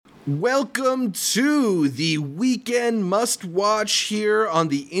Welcome to the Weekend Must Watch here on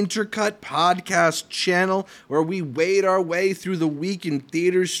the Intercut Podcast channel, where we wade our way through the week in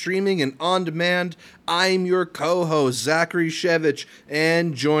theaters, streaming, and on demand. I'm your co-host, Zachary Shevich,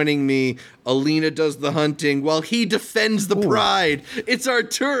 and joining me, Alina does the hunting while he defends the pride. It's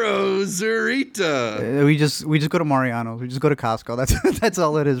Arturo Zurita. We just go to Mariano's. We just go to Costco. That's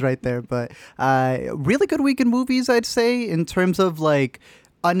all it is right there. But really good week in movies, I'd say, in terms of like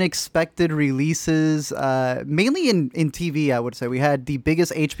unexpected releases, mainly in TV. I would say we had the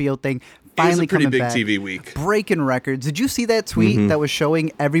biggest HBO thing finally coming back. It was a pretty big TV week, breaking records. Did you see that tweet that was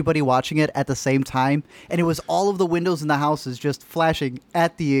showing everybody watching it at the same time, and it was all of the windows in the houses just flashing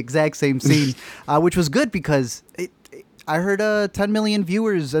at the exact same scene, which was good because I heard 10 million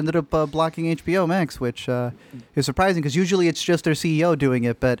viewers ended up blocking HBO Max, which is surprising because usually it's just their CEO doing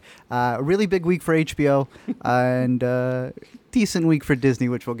it. But a really big week for HBO and decent week for Disney,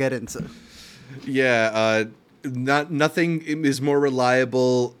 which we'll get into. Yeah, nothing is more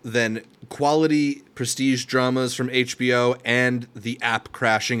reliable than quality prestige dramas from HBO and the app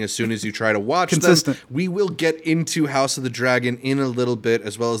crashing as soon as you try to watch them. We will get into House of the Dragon in a little bit,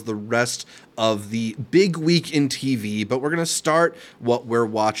 as well as the rest of the big week in TV, but we're going to start what we're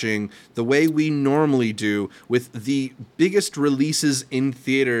watching the way we normally do, with the biggest releases in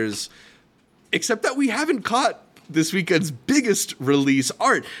theaters, except that we haven't caught this weekend's biggest release.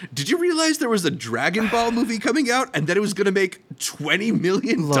 Art, did you realize there was a Dragon Ball movie coming out and that it was going to make $20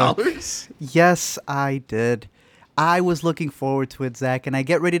 million? Yes, I did. I was looking forward to it, Zach, and I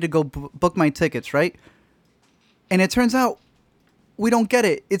get ready to go book my tickets, right? And it turns out we don't get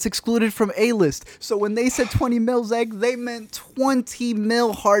it. It's excluded from A-list. So when they said 20 mil, Zach, they meant 20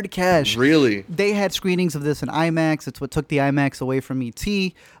 mil hard cash. Really? They had screenings of this in IMAX. It's what took the IMAX away from ET,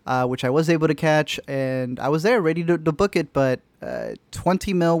 which I was able to catch. And I was there ready to book it. But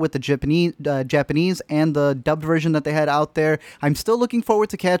 20 mil with the Japanese and the dubbed version that they had out there. I'm still looking forward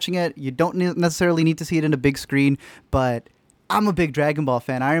to catching it. You don't necessarily need to see it in a big screen, but I'm a big Dragon Ball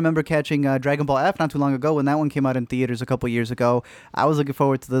fan. I remember catching Dragon Ball F not too long ago when that one came out in theaters a couple years ago. I was looking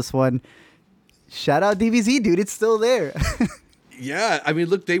forward to this one. Shout out DBZ, dude. It's still there. Yeah, I mean,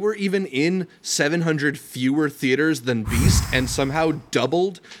 look, they were even in 700 fewer theaters than Beast and somehow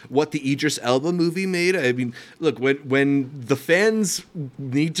doubled what the Idris Elba movie made. I mean, look, when the fans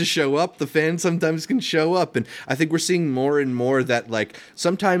need to show up, the fans sometimes can show up. And I think we're seeing more and more that, like,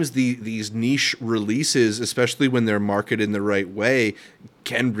 sometimes these niche releases, especially when they're marketed in the right way,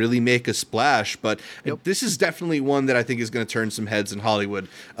 can really make a splash. But this is definitely one that I think is going to turn some heads in Hollywood,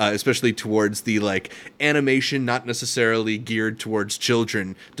 especially towards the like animation, not necessarily geared towards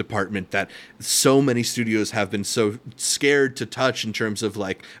children department that so many studios have been so scared to touch in terms of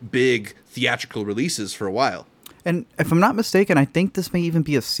like big theatrical releases for a while. And if I'm not mistaken, I think this may even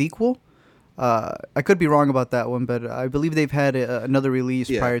be a sequel. I could be wrong about that one, but I believe they've had another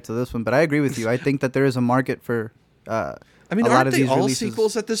release prior to this one. But I agree with you. I think that there is a market for I mean, aren't they all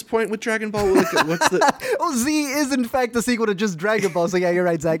sequels at this point with Dragon Ball? Like, what's the? Well, Z is in fact the sequel to just Dragon Ball. So yeah, you're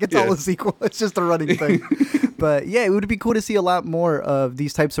right, Zach. It's all a sequel. It's just a running thing. But yeah, it would be cool to see a lot more of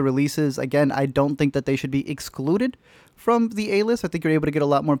these types of releases. Again, I don't think that they should be excluded from the A-list. I think you're able to get a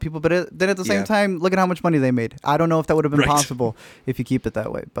lot more people. But then at the same time, look at how much money they made. I don't know if that would have been possible if you keep it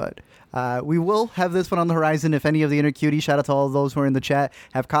that way. But we will have this one on the horizon. If any of the inner cuties, shout out to all of those who are in the chat,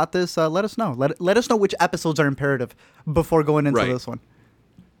 have caught this, let us know. Let us know which episodes are imperative before going into this one.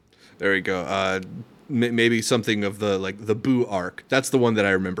 There you go. Maybe something of the Boo arc. That's the one that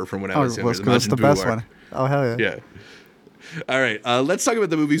I remember from when I was younger. That's the best one. Oh, hell yeah. Yeah. All right. Let's talk about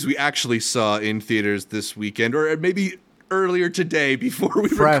the movies we actually saw in theaters this weekend, or maybe earlier today before we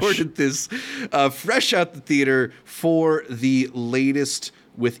recorded this. Fresh out the theater for the latest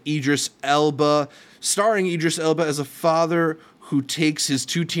with Idris Elba, starring Idris Elba as a father who takes his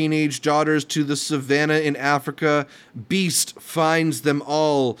two teenage daughters to the savannah in Africa. Beast finds them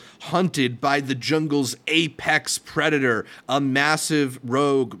all hunted by the jungle's apex predator, a massive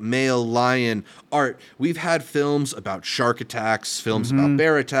rogue male lion. Art, we've had films about shark attacks, films about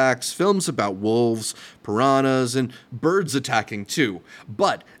bear attacks, films about wolves, piranhas, and birds attacking too.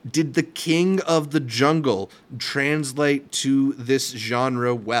 But did the king of the jungle translate to this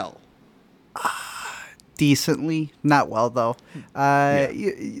genre well? Decently, not well though.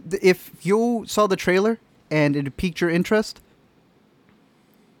 If you saw the trailer and it piqued your interest,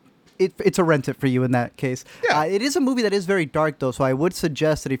 it's a rent it for you in that case. Yeah. It is a movie that is very dark though, so I would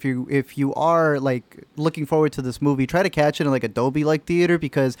suggest that if you are like looking forward to this movie, try to catch it in like a Dolby like theater,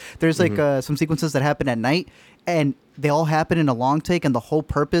 because there's like some sequences that happen at night and they all happen in a long take, and the whole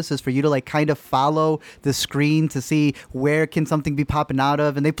purpose is for you to like kind of follow the screen to see where can something be popping out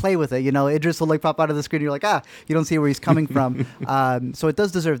of, and they play with it. You know, Idris will like pop out of the screen and you're like, you don't see where he's coming from. So it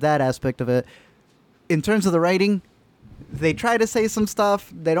does deserve that aspect of it. In terms of the writing, they try to say some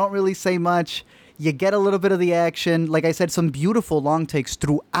stuff. They don't really say much. You get a little bit of the action. Like I said, some beautiful long takes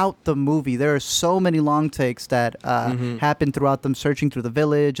throughout the movie. There are so many long takes that happen throughout them searching through the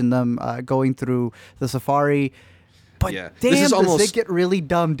village and them going through the safari. But damn, does it get really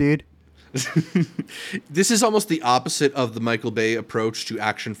dumb, dude. This is almost the opposite of the Michael Bay approach to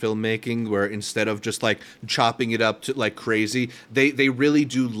action filmmaking, where instead of just like chopping it up to like crazy, they really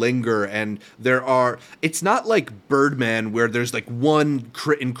do linger. And it's not like Birdman where there's like one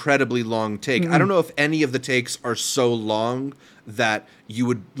incredibly long take. I don't know if any of the takes are so long that you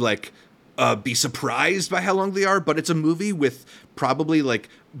would like be surprised by how long they are, but it's a movie with probably like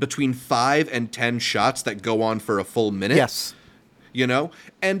between 5 and 10 shots that go on for a full minute. Yes. You know?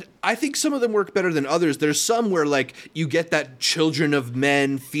 And I think some of them work better than others. There's some where, like, you get that Children of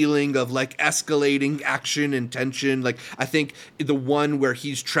Men feeling of, like, escalating action and tension. Like, I think the one where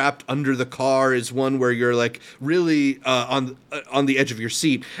he's trapped under the car is one where you're, like, really on the edge of your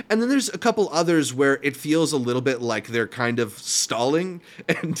seat. And then there's a couple others where it feels a little bit like they're kind of stalling.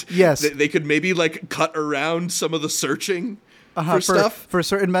 And yes, they could maybe, like, cut around some of the searching. For stuff. For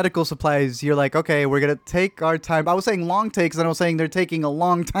certain medical supplies, you're like, okay, we're going to take our time. I was saying long takes, and I was saying they're taking a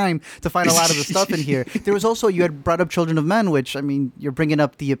long time to find a lot of the stuff in here. There was also, you had brought up Children of Men, which, I mean, you're bringing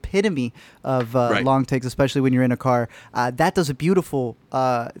up the epitome of long takes, especially when you're in a car. That does a beautiful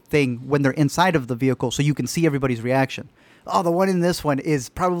thing when they're inside of the vehicle, so you can see everybody's reaction. Oh, the one in this one is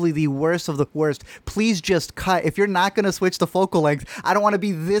probably the worst of the worst. Please just cut. If you're not going to switch the focal length, I don't want to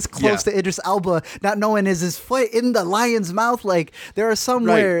be this close to Idris Elba, not knowing is his foot in the lion's mouth. Like, there are some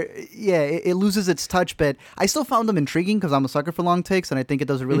where, it loses its touch, but I still found them intriguing because I'm a sucker for long takes, and I think it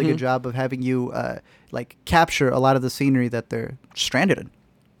does a really good job of having you, capture a lot of the scenery that they're stranded in.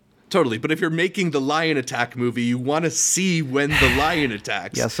 Totally. But if you're making the lion attack movie, you want to see when the lion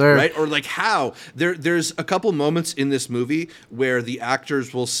attacks. Yes, sir. Right? Or like how. There's a couple moments in this movie where the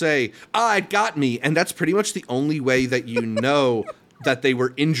actors will say, it got me. And that's pretty much the only way that you know that they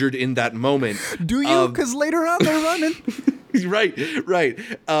were injured in that moment. Do you? Because later on they're running. Right.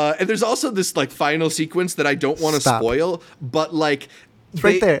 And there's also this like final sequence that I don't want to spoil, but like it's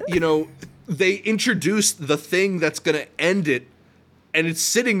right there. You know, they introduce the thing that's going to end it. And it's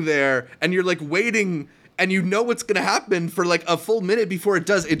sitting there, and you're like waiting, and you know what's going to happen for like a full minute before it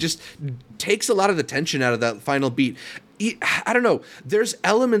does. It just takes a lot of the tension out of that final beat. I don't know. There's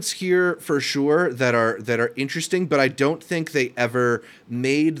elements here for sure that are interesting, but I don't think they ever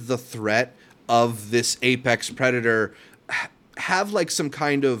made the threat of this apex predator have like some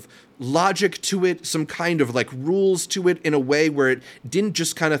kind of logic to it, some kind of like rules to it in a way where it didn't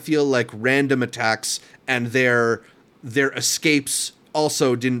just kind of feel like random attacks, and their escapes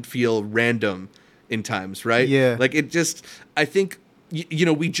also didn't feel random in times, right? Yeah. Like it just, I think, you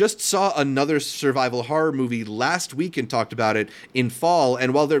know, we just saw another survival horror movie last week and talked about it in Fall.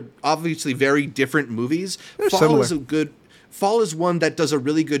 And while they're obviously very different movies, Fall is one that does a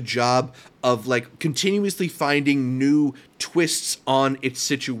really good job of like continuously finding new twists on its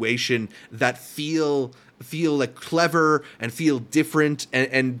situation that feel like clever and feel different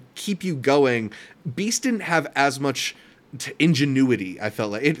and keep you going. Beast didn't have as much ingenuity. I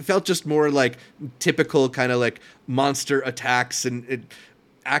felt like it felt just more like typical kind of like monster attacks and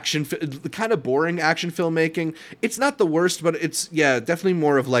kind of boring action filmmaking. It's not the worst, but it's definitely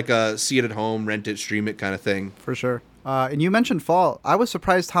more of like a see it at home, rent it, stream it kind of thing. For sure. And you mentioned Fall. I was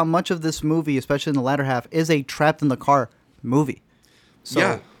surprised how much of this movie, especially in the latter half, is a trapped in the car movie.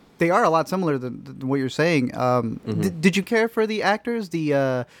 So they are a lot similar than what you're saying. Did you care for the actors?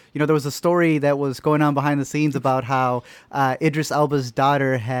 There was a story that was going on behind the scenes about how Idris Elba's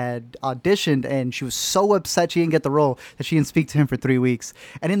daughter had auditioned, and she was so upset she didn't get the role that she didn't speak to him for 3 weeks.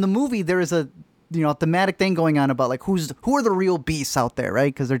 And in the movie, there is a thematic thing going on about like who are the real beasts out there,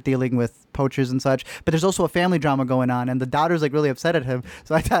 right? Because they're dealing with poachers and such. But there's also a family drama going on, and the daughter's like really upset at him.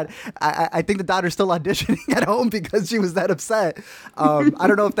 So I thought, I think the daughter's still auditioning at home because she was that upset. I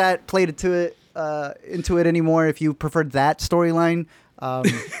don't know if that played into it anymore. If you preferred that storyline I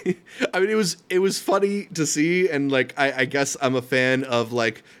mean, it was funny to see, and like I guess I'm a fan of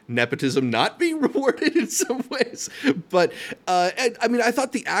like nepotism not being rewarded in some ways. But I mean, I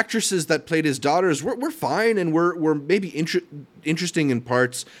thought the actresses that played his daughters were fine and were maybe interesting in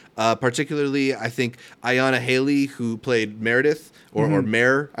parts. Particularly, I think Ayanna Haley, who played Meredith or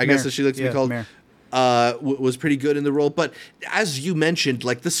Mare, I guess as she likes to be called. Was pretty good in the role. But as you mentioned,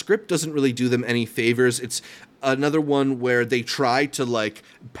 like the script doesn't really do them any favors. It's another one where they try to like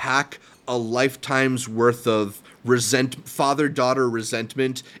pack a lifetime's worth of father-daughter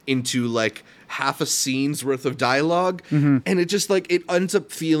resentment into like half a scene's worth of dialogue. And it just like, it ends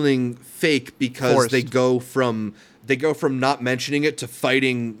up feeling fake because Forced. they go from not mentioning it to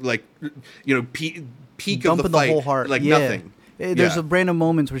fighting like, you know, peak of the fight, the whole heart. like nothing. There's a random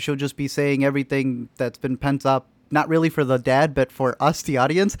moments where she'll just be saying everything that's been pent up, not really for the dad, but for us, the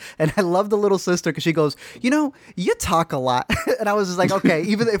audience. And I love the little sister because she goes, you know, you talk a lot. And I was just like, okay,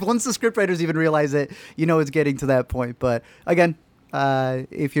 even if once the scriptwriters even realize it, you know, it's getting to that point. But again,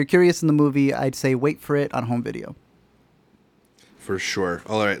 if you're curious in the movie, I'd say wait for it on home video. For sure.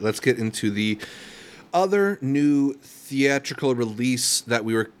 All right, let's get into the other new theatrical release that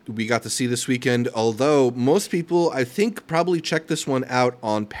we got to see this weekend, although most people I think probably checked this one out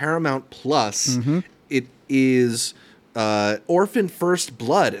on Paramount Plus. It is Orphan First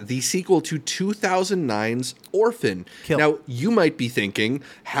Blood, the sequel to 2009's Orphan. Kill. Now, you might be thinking,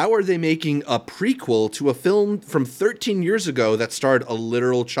 how are they making a prequel to a film from 13 years ago that starred a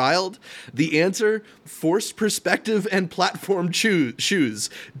literal child? The answer, forced perspective and platform shoes.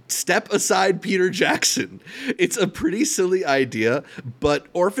 Step aside Peter Jackson. It's a pretty silly idea, but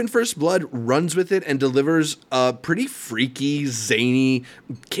Orphan First Blood runs with it and delivers a pretty freaky, zany,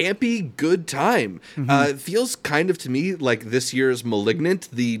 campy, good time. It feels kind of to me like this year's Malignant,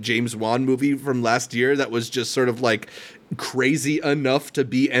 the James Wan movie from last year that was just sort of like crazy enough to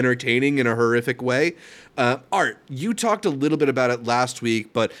be entertaining in a horrific way. Art, you talked a little bit about it last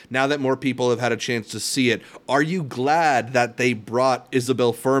week, but now that more people have had a chance to see it, are you glad that they brought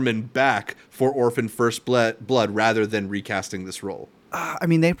Isabel Furman back for Orphan First Blood rather than recasting this role? I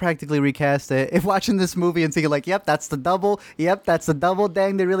mean, they practically recast it. If watching this movie and thinking like, yep, that's the double. Yep, that's the double.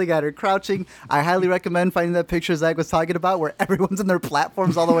 Dang, they really got her crouching. I highly recommend finding that picture Zach was talking about where everyone's in their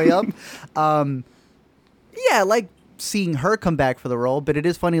platforms all the way up. Yeah, like seeing her come back for the role, but it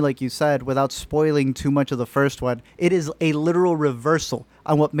is funny, like you said, without spoiling too much of the first one, it is a literal reversal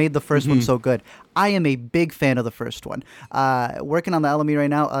on what made the first one so good. I am a big fan of the first one. Working on the Alameda right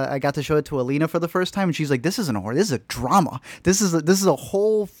now, I got to show it to Alina for the first time, and she's like, this isn't a horror, this is a drama. This is a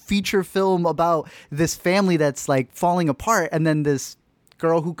whole feature film about this family that's like falling apart, and then this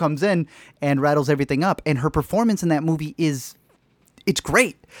girl who comes in and rattles everything up, and her performance in that movie it's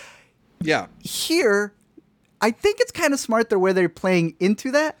great. Yeah. Here, I think it's kind of smart the way they're playing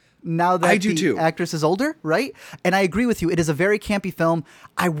into that now that the actress is older, right? And I agree with you. It is a very campy film.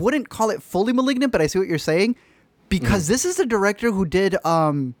 I wouldn't call it fully Malignant, but I see what you're saying because this is the director who did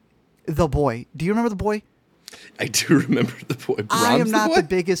The Boy. Do you remember The Boy? I do remember The Boy. I am not the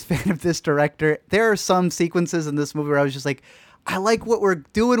biggest fan of this director. There are some sequences in this movie where I was just like, I like what we're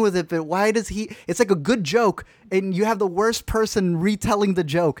doing with it, but why does it's like a good joke and you have the worst person retelling the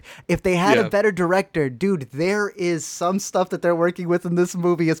joke. If they had a better director, dude, there is some stuff that they're working with in this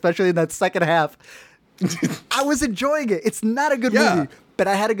movie, especially in that second half. I was enjoying it. It's not a good movie, but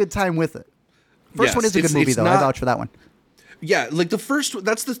I had a good time with it. First one is a good movie though. I vouch for that one. Yeah, like the first,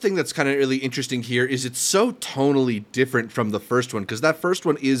 that's the thing that's kind of really interesting here is it's so tonally different from the first one because that first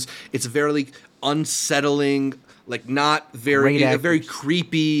one it's very unsettling, like not very, a very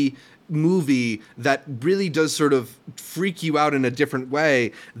creepy movie that really does sort of freak you out in a different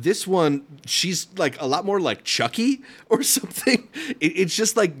way. This one, she's like a lot more like Chucky or something. It's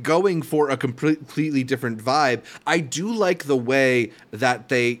just like going for a completely different vibe. I do like the way that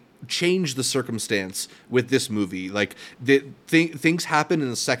they change the circumstance with this movie. Like things happen in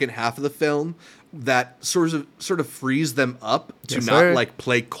the second half of the film that sort of frees them up to like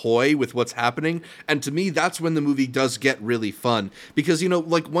play coy with what's happening. And to me, that's when the movie does get really fun because, you know,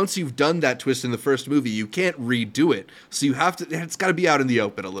 like once you've done that twist in the first movie, you can't redo it. So it's got to be out in the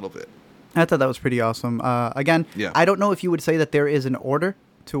open a little bit. I thought that was pretty awesome. Again, I don't know if you would say that there is an order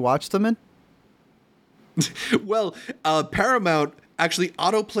to watch them in. Well, Paramount actually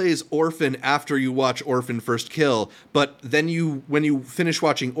autoplays Orphan after you watch Orphan First Kill, but then when you finish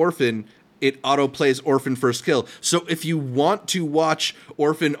watching Orphan, it autoplays Orphan First Kill. So if you want to watch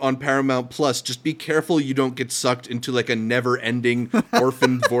Orphan on Paramount Plus, just be careful you don't get sucked into like a never-ending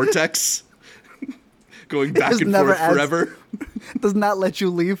Orphan vortex, going back and forth forever. Does not let you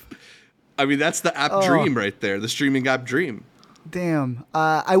leave. I mean, that's the app dream right there, the streaming app dream. Damn.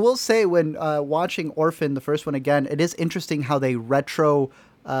 I will say when watching Orphan, the first one again, it is interesting how they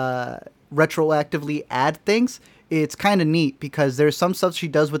retroactively add things. It's kind of neat because there's some stuff she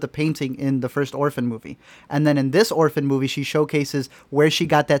does with the painting in the first Orphan movie. And then in this Orphan movie, she showcases where she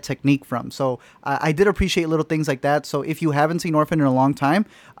got that technique from. So I did appreciate little things like that. So if you haven't seen Orphan in a long time,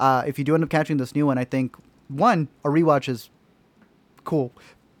 if you do end up catching this new one, I think, one, a rewatch is cool.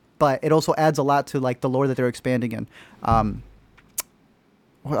 But it also adds a lot to like the lore that they're expanding in. I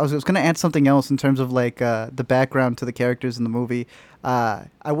was going to add something else in terms of like the background to the characters in the movie. I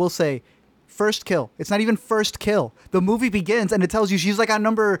will say, first kill. It's not even first kill. The movie begins and it tells you she's like on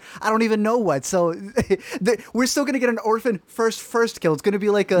number, I don't even know what. So we're still going to get an Orphan first kill. It's going to be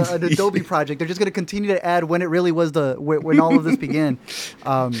like an Adobe project. They're just going to continue to add when it really was when all of this began.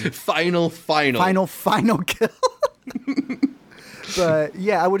 Final kill. But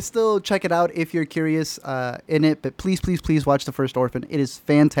yeah, I would still check it out if you're curious in it. But please watch the first Orphan. It is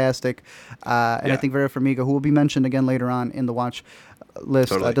fantastic. And I think Vera Farmiga, who will be mentioned again later on in the watch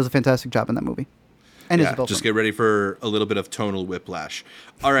list, does a fantastic job in that movie. And Isabel just get ready for a little bit of tonal whiplash.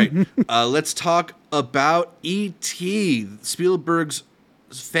 All right, let's talk about E.T., Spielberg's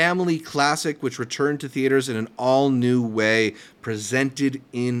family classic, which returned to theaters in an all-new way, presented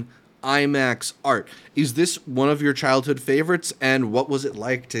in IMAX art. Is this one of your childhood favorites, and what was it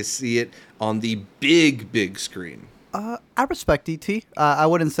like to see it on the big screen? I respect E.T. I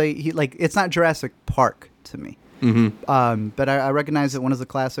wouldn't say it's not Jurassic Park to me. Mm-hmm. But I recognize it one of the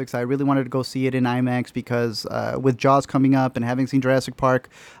classics. I really wanted to go see it in IMAX because with Jaws coming up and having seen Jurassic Park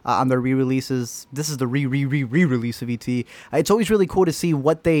on their re-releases, this is the re-release of E.T. It's always really cool to see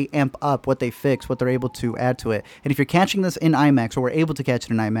what they amp up, what they fix, what they're able to add to it. And if you're catching this in IMAX, or we're able to catch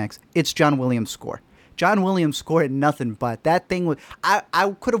it in IMAX, it's John Williams' score. John Williams scored nothing but that thing.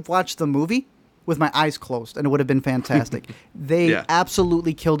 I could have watched the movie with my eyes closed and it would have been fantastic. They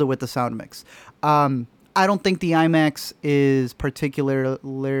absolutely killed it with the sound mix. I don't think the IMAX is particularly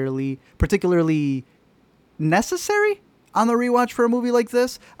necessary on the rewatch for a movie like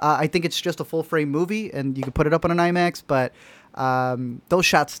this. I think it's just a full frame movie and you can put it up on an IMAX, but those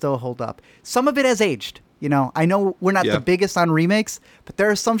shots still hold up. Some of it has aged. You know, I know we're not the biggest on remakes, but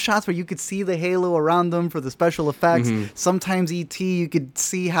there are some shots where you could see the halo around them for the special effects. Mm-hmm. Sometimes E.T., you could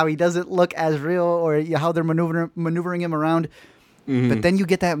see how he doesn't look as real or how they're maneuvering him around. Mm-hmm. But then you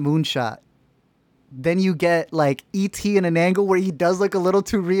get that moonshot. Then you get like E.T. in an angle where he does look a little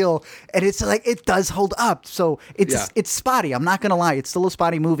too real, and it's like it does hold up. So it's spotty. I'm not gonna lie, it's still a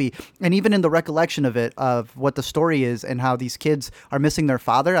spotty movie. And even in the recollection of it, of what the story is and how these kids are missing their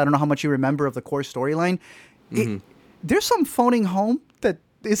father, I don't know how much you remember of the core storyline. Mm-hmm. There's some phoning home that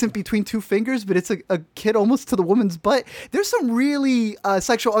isn't between two fingers, but it's a kid almost to the woman's butt. There's some really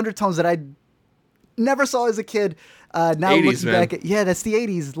sexual undertones that I never saw as a kid. Now 80s, looking man. back, that's the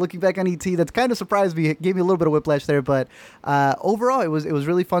 80s. Looking back on E.T., that's kind of surprised me. It gave me a little bit of whiplash there, but overall, it was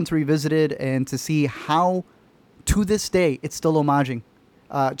really fun to revisit it and to see how, to this day, it's still homaging.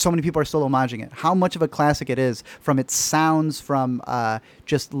 So many people are still homaging it. How much of a classic it is, from its sounds, from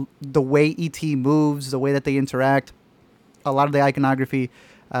just the way E.T. moves, the way that they interact, a lot of the iconography.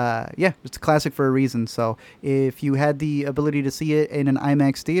 It's a classic for a reason. So if you had the ability to see it in an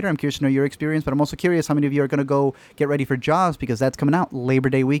IMAX theater, I'm curious to know your experience, but I'm also curious how many of you are going to go get ready for Jaws, because that's coming out Labor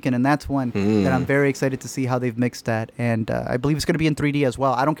Day weekend, and that's one that I'm very excited to see how they've mixed that. And I believe it's going to be in 3D as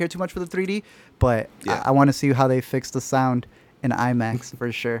well. I don't care too much for the 3D, but I want to see how they fix the sound in IMAX for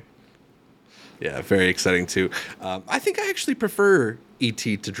sure. Yeah, very exciting too. I think I actually prefer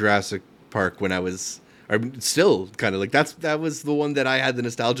E.T. to Jurassic Park when I was... I'm still kind of like that was the one that I had the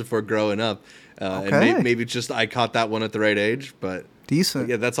nostalgia for growing up. And maybe it's just I caught that one at the right age, but decent.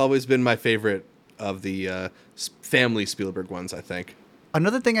 Yeah, that's always been my favorite of the family Spielberg ones, I think.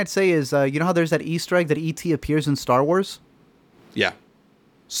 Another thing I'd say is, you know how there's that Easter egg that E.T. appears in Star Wars? Yeah.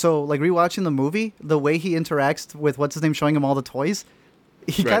 So, like, rewatching the movie, the way he interacts with what's his name showing him all the toys,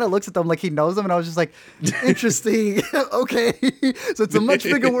 he kind of looks at them like he knows them, and I was just like, interesting. Okay. So it's a much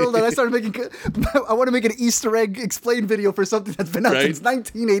bigger world, and I started I want to make an Easter egg explain video for something that's been out since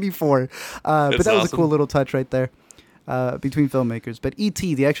 1984. But that was a cool little touch right there between filmmakers. But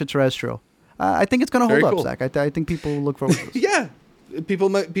E.T., the extraterrestrial, I think it's going to hold up, cool. Zach. I think people look forward to this. Yeah. People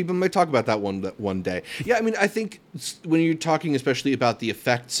might talk about that one day. Yeah, I mean, I think when you're talking especially about the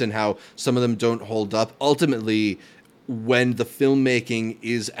effects and how some of them don't hold up, ultimately, when the filmmaking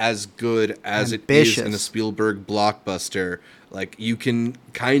is as good as it is in a Spielberg blockbuster, like you can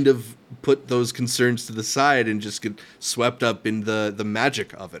kind of put those concerns to the side and just get swept up in the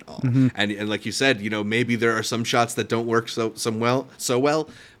magic of it all. And like you said, maybe there are some shots that don't work so well,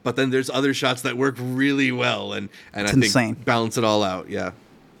 but then there's other shots that work really well, and I think balance it all out. Yeah.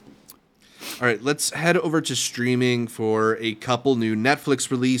 All right, let's head over to streaming for a couple new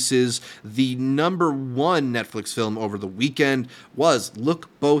Netflix releases. The number one Netflix film over the weekend was Look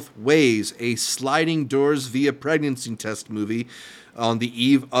Both Ways, a sliding doors via pregnancy test movie. On the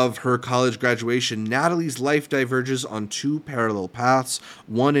eve of her college graduation, Natalie's life diverges on two parallel paths,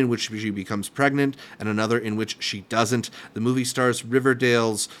 one in which she becomes pregnant and another in which she doesn't. The movie stars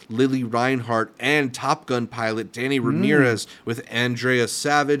Riverdale's Lily Reinhart and Top Gun pilot Danny Ramirez with Andrea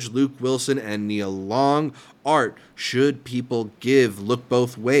Savage, Luke Wilson, and Neil Long. Art, should people give Look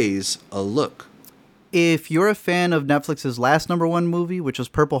Both Ways a look? If you're a fan of Netflix's last number one movie, which was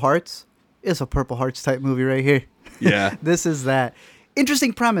Purple Hearts, it's a Purple Hearts type movie right here. Yeah. This is that.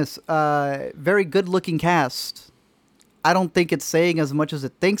 Interesting premise. Very good looking cast. I don't think it's saying as much as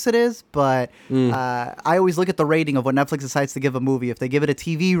it thinks it is, but I always look at the rating of what Netflix decides to give a movie. If they give it a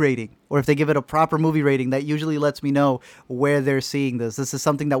TV rating or if they give it a proper movie rating, that usually lets me know where they're seeing this. This is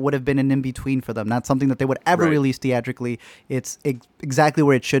something that would have been an in-between for them, not something that they would ever release theatrically. It's exactly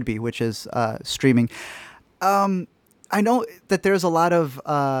where it should be, which is streaming. I know that there's a lot of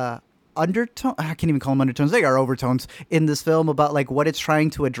undertone. I can't even call them undertones. They are overtones in this film about like what it's trying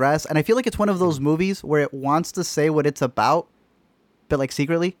to address. And I feel like it's one of those movies where it wants to say what it's about, but like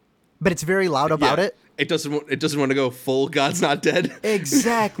secretly, but it's very loud about it. It doesn't want to go full God's Not Dead.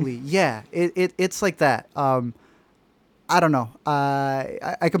 Exactly. Yeah. It's like that. I don't know.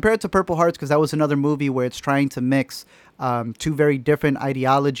 I compare it to Purple Hearts because that was another movie where it's trying to mix two very different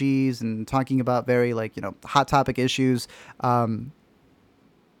ideologies and talking about very hot topic issues.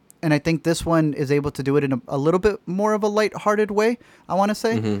 And I think this one is able to do it in a little bit more of a lighthearted way, I want to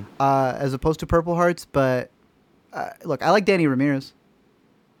say, as opposed to Purple Hearts. But look, I like Danny Ramirez.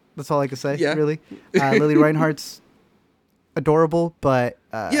 That's all I can say, really. Lily Reinhart's adorable, but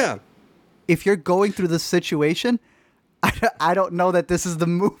if you're going through this situation, I don't know that this is the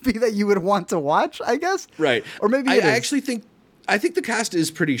movie that you would want to watch, I guess. Right. Or maybe I actually think the cast is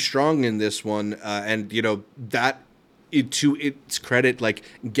pretty strong in this one, and that. To its credit,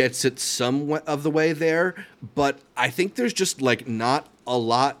 gets it somewhat of the way there, but I think there's just not a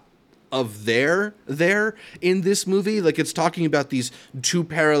lot of there in this movie. It's talking about these two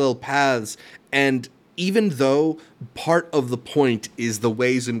parallel paths, and even though part of the point is the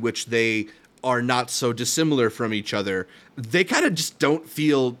ways in which they are not so dissimilar from each other, they kind of just don't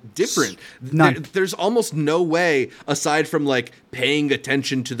feel different. There's almost no way, aside from paying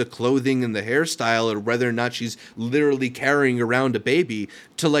attention to the clothing and the hairstyle or whether or not she's literally carrying around a baby,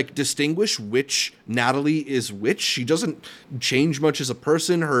 to distinguish which Natalie is which. She doesn't change much as a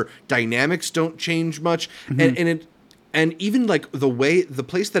person. Her dynamics don't change much. And even the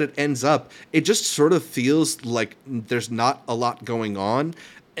place that it ends up, it just sort of feels like there's not a lot going on.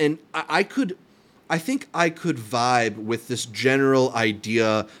 And I think I could vibe with this general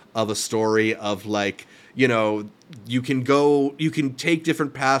idea of a story of you can take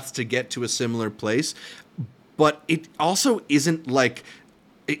different paths to get to a similar place, but it also isn't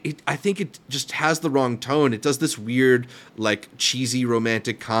I think it just has the wrong tone. It does this weird, cheesy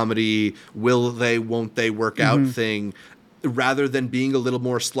romantic comedy, will they, won't they work out thing, rather than being a little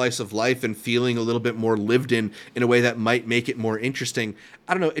more slice of life and feeling a little bit more lived in a way that might make it more interesting.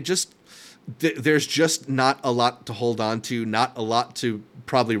 I don't know. It just, there's just not a lot to hold on to, not a lot to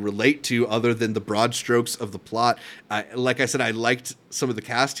probably relate to other than the broad strokes of the plot. Like I said, I liked some of the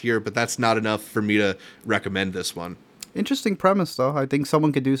cast here, but that's not enough for me to recommend this one. Interesting premise, though. I think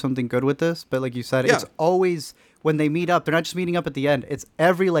someone could do something good with this, but like you said, it's always when they meet up, they're not just meeting up at the end. It's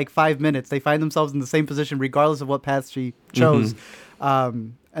every 5 minutes they find themselves in the same position, regardless of what path she chose.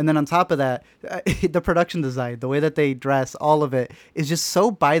 And then on top of that, the production design, the way that they dress, all of it is just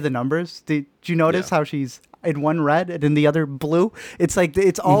so by the numbers. Did you notice how she's in one red and in the other blue? It's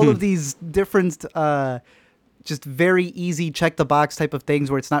it's all of these different, just very easy check the box type of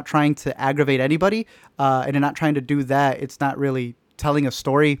things where it's not trying to aggravate anybody, and they're not trying to do that. It's not really telling a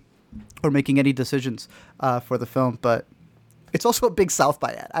story or making any decisions for the film, but it's also a big South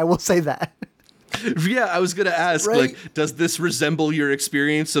by ad. I will say that. Yeah, I was going to ask, does this resemble your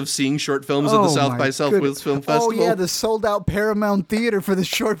experience of seeing short films at the South by Southwest Film Festival? Oh, yeah, the sold-out Paramount Theater for the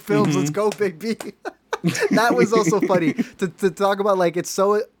short films. Let's go, baby. That was also funny to talk about, it's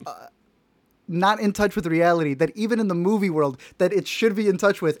so not in touch with reality that even in the movie world that it should be in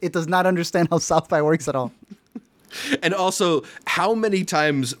touch with, it does not understand how South by works at all. And also, how many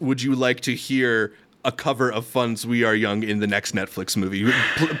times would you like to hear a cover of Fun's "We Are Young" in the next Netflix movie,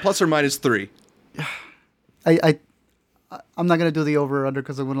 plus or minus 3. I'm not gonna do the over or under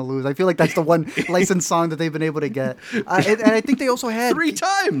because I'm gonna lose. I feel like that's the one licensed song that they've been able to get, and I think they also had 3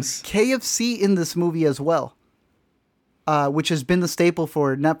 times KFC in this movie as well, which has been the staple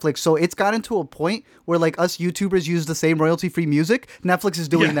for Netflix. So it's gotten to a point where like us YouTubers use the same royalty-free music. Netflix is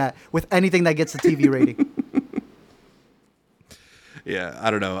doing that with anything that gets a TV rating. Yeah, I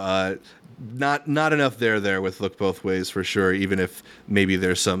don't know. Not enough there with Look Both Ways for sure, even if maybe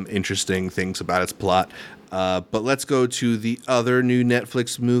there's some interesting things about its plot. But let's go to the other new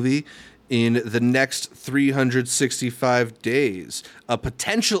Netflix movie. In the next 365 days, a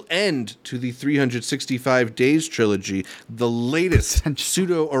potential end to the 365 Days trilogy, the latest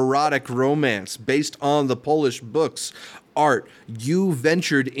pseudo-erotic romance based on the Polish books. Art, you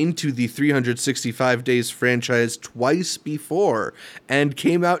ventured into the 365 Days franchise twice before and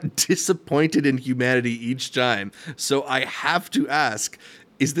came out disappointed in humanity each time. So I have to ask,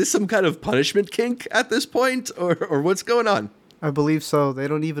 is this some kind of punishment kink at this point, or what's going on? I believe so. They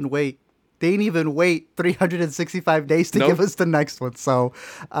don't even wait. They didn't even wait 365 days to give us the next one. So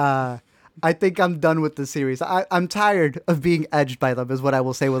I think I'm done with the series. I'm tired of being edged by them, is what I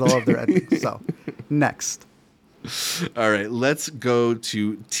will say with all of their endings. So next. All right, let's go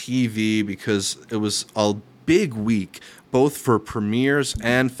to TV because it was a big week, both for premieres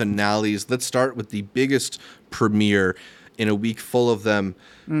and finales. Let's start with the biggest premiere in a week full of them.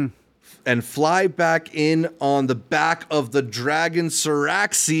 And fly back in on the back of the Dragon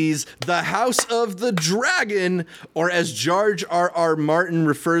Syraxes, the House of the Dragon, or as George R.R. Martin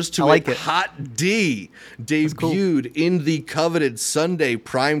refers to it, Hot D, debuted in the coveted Sunday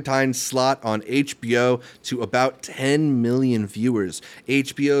primetime slot on HBO to about 10 million viewers.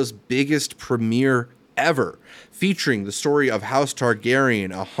 HBO's biggest premiere ever, featuring the story of House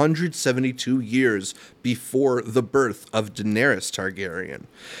Targaryen 172 years before the birth of Daenerys Targaryen.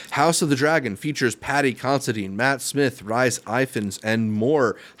 House of the Dragon features Paddy Considine, Matt Smith, Rhys Ifans, and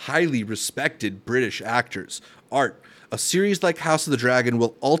more highly respected British actors. Art, a series like House of the Dragon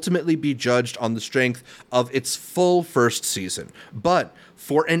will ultimately be judged on the strength of its full first season. But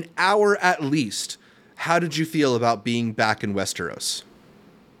for an hour at least, how did you feel about being back in Westeros?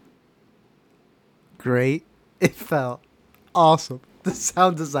 Great. It felt awesome. The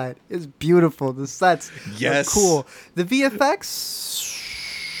sound design is beautiful. The sets are cool. The VFX,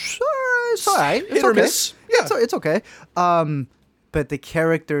 it's all right. It's okay. Miss. Yeah. It's okay. But the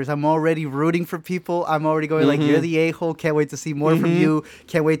characters, I'm already rooting for people. I'm already going like, you're the a-hole. Can't wait to see more from you.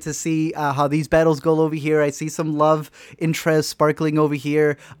 Can't wait to see how these battles go over here. I see some love interest sparkling over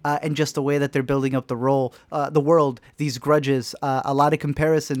here. And just the way that they're building up the world, these grudges, a lot of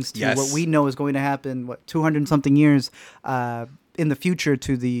comparisons to what we know is going to happen, 200 something years in the future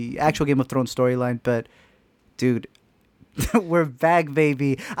to the actual Game of Thrones storyline. But dude, we're back,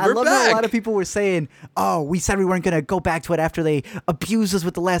 baby. I love how a lot of people were saying, oh, we said we weren't going to go back to it after they abused us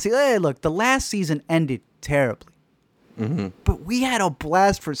with the last season. Hey, look, the last season ended terribly. But we had a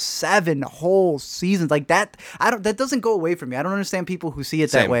blast for 7 whole seasons. Like that, that doesn't go away from me. I don't understand people who see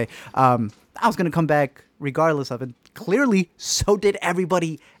it that way. I was going to come back regardless of it. Clearly, so did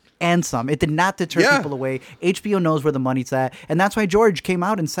everybody and some. It did not deter people away. HBO knows where the money's at. And that's why George came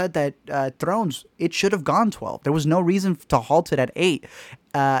out and said that Thrones, it should have gone 12. There was no reason to halt it at 8.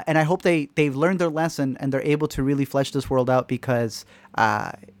 And I hope they've learned their lesson and they're able to really flesh this world out because,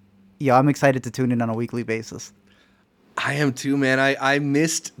 I'm excited to tune in on a weekly basis. I am too, man. I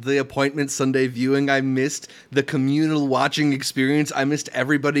missed the appointment Sunday viewing. I missed the communal watching experience. I missed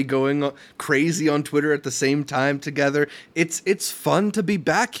everybody going crazy on Twitter at the same time together. It's fun to be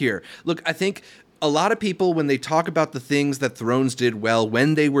back here. Look, I think a lot of people, when they talk about the things that Thrones did well,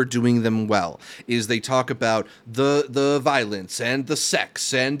 when they were doing them well, is they talk about the violence and the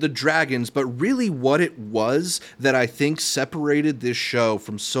sex and the dragons, but really what it was that I think separated this show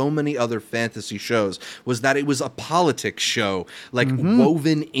from so many other fantasy shows was that it was a politics show, like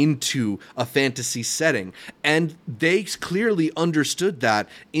woven into a fantasy setting. And they clearly understood that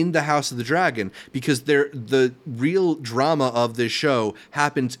in the House of the Dragon, because the real drama of this show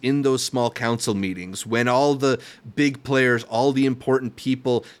happens in those small council meetings, when all the big players, all the important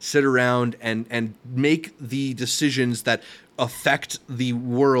people sit around and make the decisions that affect the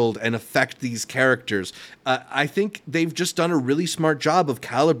world and affect these characters. I think they've just done a really smart job of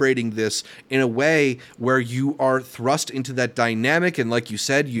calibrating this in a way where you are thrust into that dynamic, and like you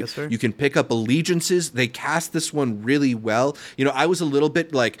said, you can pick up allegiances. They cast this one really well. You know, I was a little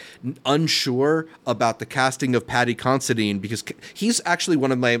bit like unsure about the casting of Paddy Considine because he's actually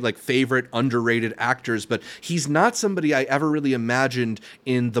one of my like favorite underrated actors, but he's not somebody I ever really imagined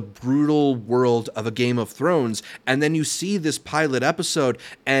in the brutal world of a Game of Thrones. And then you see this pilot episode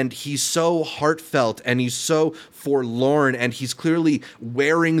and he's so heartfelt and he's so forlorn and he's clearly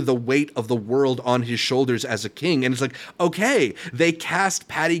wearing the weight of the world on his shoulders as a king. And it's like, okay, they cast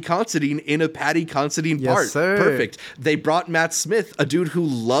Paddy Considine in a Paddy Considine part. Sir. Perfect. They brought Matt Smith, a dude who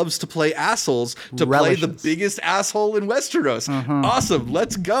loves to play assholes, to play the biggest asshole in Westeros. Awesome.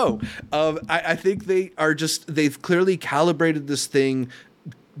 Let's go. I think they've clearly calibrated this thing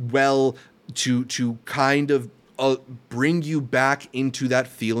well to kind of bring you back into that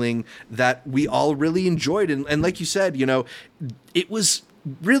feeling that we all really enjoyed. And like you said, you know, it was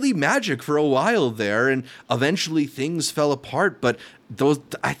really magic for a while there, and eventually things fell apart. But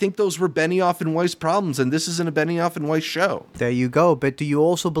I think those were Benioff and Weiss problems, and this isn't a Benioff and Weiss show. There you go. But do you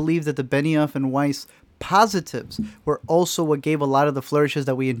also believe that the Benioff and Weiss positives were also what gave a lot of the flourishes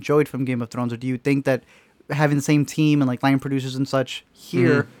that we enjoyed from Game of Thrones? Or do you think that having the same team and like line producers and such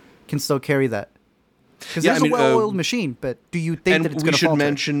here can still carry that? Because there's a well-oiled machine, but do you think that it's going to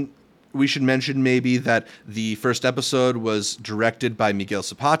falter? We should mention maybe that the first episode was directed by Miguel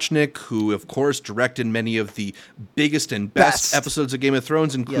Sapochnik, who, of course, directed many of the biggest and best episodes of Game of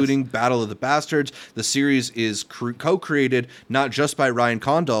Thrones, including Battle of the Bastards. The series is co-created not just by Ryan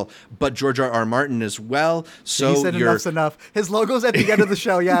Condal, but George R.R. Martin as well. So he said enough's enough. His logo's at the end of the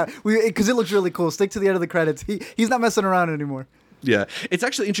show, because it looks really cool. Stick to the end of the credits. He's not messing around anymore. Yeah, it's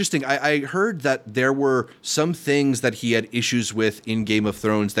actually interesting. I heard that there were some things that he had issues with in Game of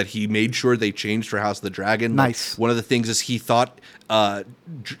Thrones that he made sure they changed for House of the Dragon. Nice. Like, one of the things is he thought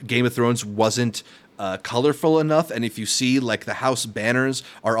Game of Thrones wasn't colorful enough, and if you see, like, the house banners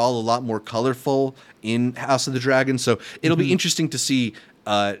are all a lot more colorful in House of the Dragon, so it'll be interesting to see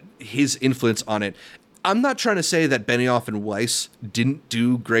his influence on it. I'm not trying to say that Benioff and Weiss didn't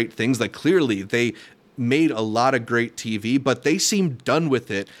do great things. Like, clearly, they made a lot of great TV, but they seemed done with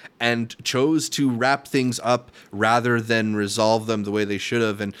it and chose to wrap things up rather than resolve them the way they should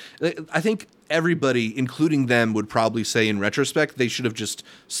have. And I think everybody, including them, would probably say in retrospect they should have just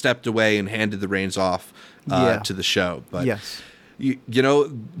stepped away and handed the reins off to the show. But you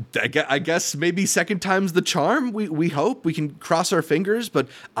know, I guess maybe second time's the charm. We hope. We can cross our fingers, but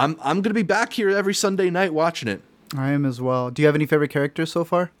I'm going to be back here every Sunday night watching it. I am as well. Do you have any favorite characters so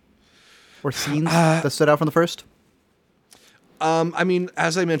far? Or scenes that stood out from the first? I mean,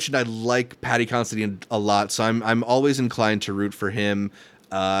 as I mentioned, I like Paddy Considine a lot, so I'm always inclined to root for him.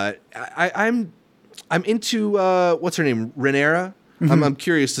 I'm into what's her name, Rhaenyra. I'm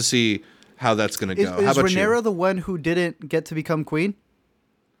curious to see how that's going to go. How about Rhaenyra you? the one who didn't get to become queen?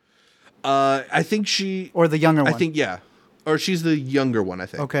 I think she, or the younger one. I think or she's the younger one. I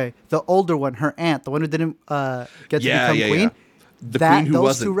think. Okay, the older one, her aunt, the one who didn't get to become queen. Yeah. The queen who those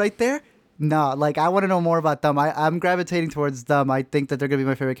wasn't. Two right there. No, like, I want to know more about them. I'm gravitating towards them. I think that they're going to be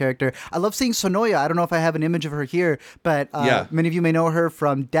my favorite character. I love seeing Sonoya. I don't know if I have an image of her here, but many of you may know her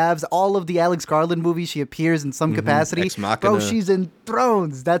from Devs, all of the Alex Garland movies. She appears in some capacity. Ex Machina. Bro, she's in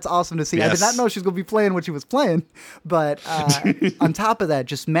Thrones. That's awesome to see. Yes. I did not know she was going to be playing what she was playing. But on top of that,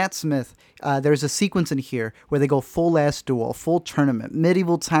 just Matt Smith. There's a sequence in here where they go full-ass duel, full tournament,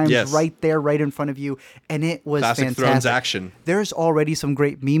 medieval times right there, right in front of you, and it was Classic fantastic. Thrones action. There's already some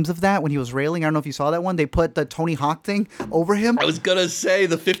great memes of that when he was railing. I don't know if you saw that one. They put the Tony Hawk thing over him. I was gonna say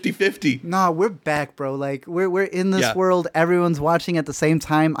the 50-50. Nah, we're back, bro. Like, we're in this world. Everyone's watching at the same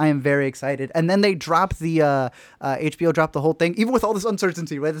time. I am very excited. And then they dropped the HBO dropped the whole thing, even with all this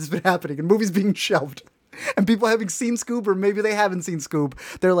uncertainty, right, that's been happening, and movies being shelved. And people having seen Scoob, or maybe they haven't seen Scoob.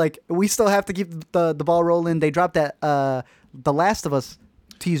 They're like, we still have to keep the ball rolling. They dropped that The Last of Us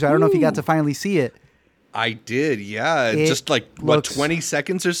teaser. I don't know if you got to finally see it. I did, yeah. Just like, 20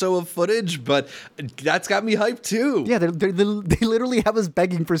 seconds or so of footage, but that's got me hyped too. Yeah, they literally have us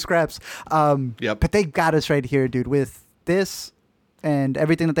begging for scraps. But they got us right here, dude. With this and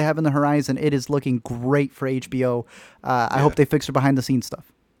everything that they have in the horizon, it is looking great for HBO. I hope they fix their behind-the-scenes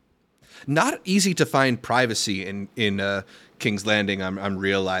stuff. Not easy to find privacy in King's Landing. I'm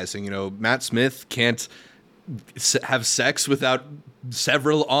realizing, Matt Smith can't have sex without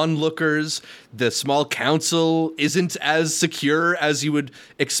several onlookers. The small council isn't as secure as you would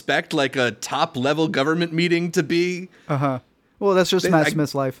expect, like a top level government meeting to be. Well, that's just Matt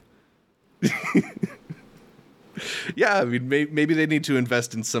Smith's life. Yeah, I mean, maybe they need to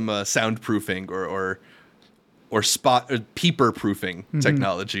invest in some soundproofing or peeper proofing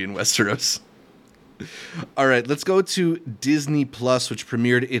technology in Westeros. All right, let's go to Disney Plus, which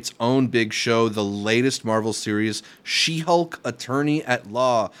premiered its own big show, the latest Marvel series, She-Hulk: Attorney at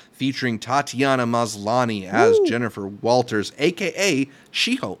Law, featuring Tatiana Maslany as Jennifer Walters, aka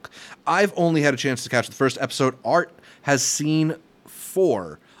She-Hulk. I've only had a chance to catch the first episode. Art has seen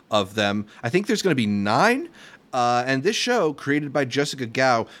 4 of them. I think there's going to be 9. And this show, created by Jessica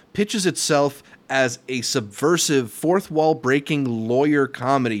Gao, pitches itself as a subversive, fourth-wall-breaking lawyer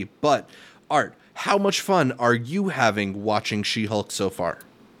comedy. But, Art, how much fun are you having watching She-Hulk so far?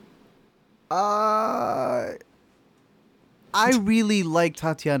 I really like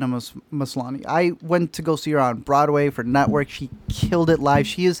Tatiana Maslany. I went to go see her on Broadway for Network. She killed it live.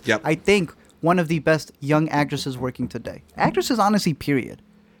 She is, I think, one of the best young actresses working today. Actresses, honestly, period.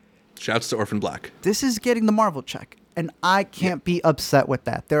 Shouts to Orphan Black. This is getting the Marvel check, and I can't be upset with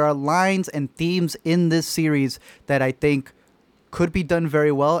that. There are lines and themes in this series that I think could be done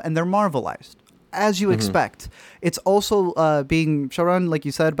very well, and they're Marvelized, as you expect. It's also being showrun, like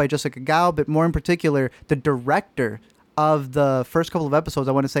you said, by Jessica Gao, but more in particular, the director of the first couple of episodes,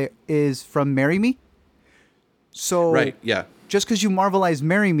 I want to say, is from Marry Me. So right, yeah. Just because you Marvelize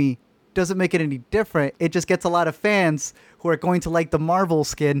Marry Me doesn't make it any different. It just gets a lot of fans who are going to like the Marvel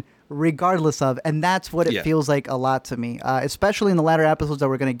skin regardless of, and that's what it feels like a lot to me, especially in the latter episodes that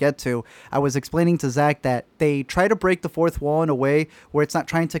we're going to get to. I was explaining to Zach that they try to break the fourth wall in a way where it's not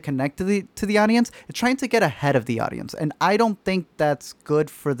trying to connect to the audience, it's trying to get ahead of the audience, and I don't think that's good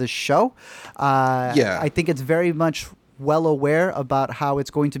for the show. I think it's very much well aware about how it's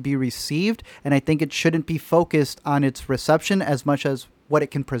going to be received, and I think it shouldn't be focused on its reception as much as what it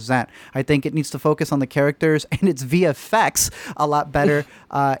can present. I think it needs to focus on the characters and its VFX a lot better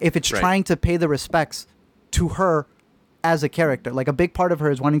if it's trying to pay the respects to her as a character. Like, a big part of her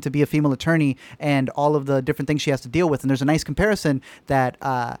is wanting to be a female attorney and all of the different things she has to deal with. And there's a nice comparison that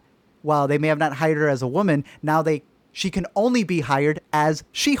while they may have not hired her as a woman, now she can only be hired as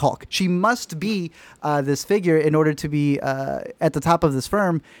She-Hulk. She must be this figure in order to be at the top of this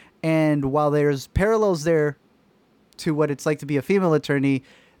firm. And while there's parallels there to what it's like to be a female attorney,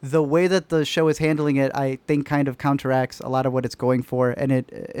 the way that the show is handling it, I think, kind of counteracts a lot of what it's going for, and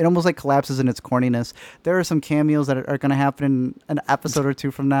it almost like collapses in its corniness. There are some cameos that are going to happen in an episode or two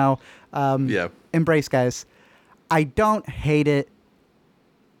from now. Embrace, guys. I don't hate it.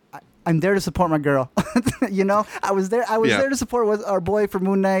 I'm there to support my girl. You know, I was there to support our boy for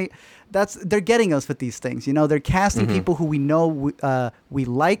Moon Knight. They're getting us with these things. You know, they're casting people who we know we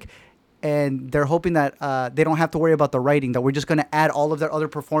like. And they're hoping that they don't have to worry about the writing, that we're just going to add all of their other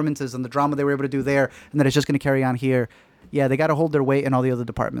performances and the drama they were able to do there, and that it's just going to carry on here. Yeah, they got to hold their weight in all the other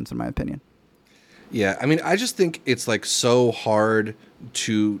departments, in my opinion. Yeah, I mean, I just think it's like so hard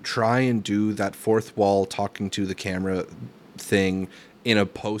to try and do that fourth wall talking to the camera thing in a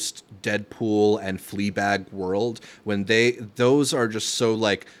post Deadpool and Fleabag world, when those are just so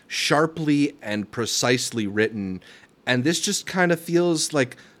like sharply and precisely written, and this just kind of feels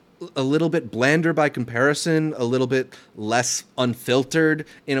like a little bit blander by comparison, a little bit less unfiltered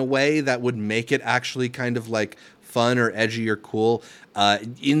in a way that would make it actually kind of like fun or edgy or cool.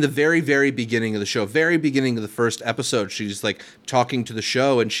 In the very, very beginning of the show, very beginning of the first episode, she's like talking to the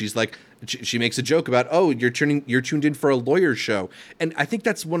show, and she's like, she makes a joke about, oh, you're tuned in for a lawyer show. And I think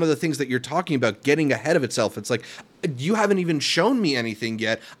that's one of the things that you're talking about, getting ahead of itself. It's like, you haven't even shown me anything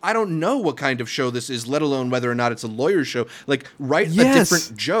yet. I don't know what kind of show this is, let alone whether or not it's a lawyer show. Like, write a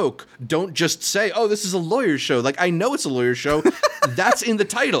different joke. Don't just say, oh, this is a lawyer show. Like, I know it's a lawyer show. That's in the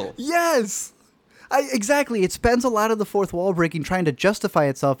title. Yes. Exactly. It spends a lot of the fourth wall breaking trying to justify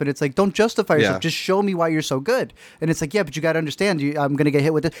itself, and it's like, don't justify yourself. Just show me why you're so good. And it's like, yeah, but you got to understand, I'm going to get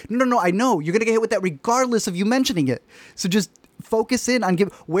hit with it. No, I know. You're going to get hit with that regardless of you mentioning it. So just focus in on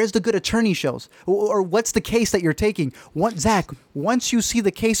where's the good attorney shows? Or what's the case that you're taking? Zach, once you see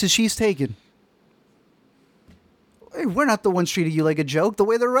the cases she's taken, we're not the ones treating you like a joke. The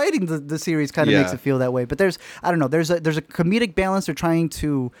way they're writing the series kind of makes it feel that way. But there's a comedic balance they're trying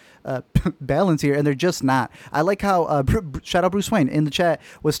to balance here, and they're just not. I like how shout out Bruce Wayne in the chat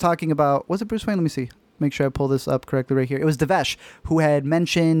was talking about, was it Bruce Wayne? Let me see. Make sure I pull this up correctly right here. It was Devesh who had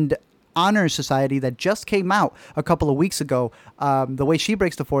mentioned Honor Society that just came out a couple of weeks ago. The way she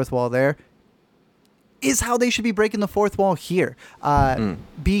breaks the fourth wall there is how they should be breaking the fourth wall here.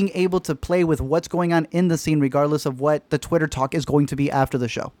 Being able to play with what's going on in the scene regardless of what the Twitter talk is going to be after the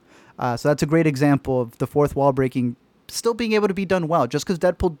show. So that's a great example of the fourth wall breaking still being able to be done well. Just because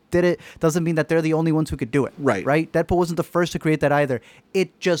Deadpool did it doesn't mean that they're the only ones who could do it. Right? Deadpool wasn't the first to create that either.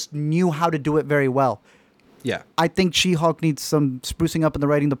 It just knew how to do it very well. Yeah. I think She-Hulk needs some sprucing up in the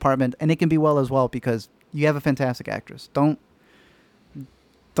writing department, and it can be well as well because you have a fantastic actress. Don't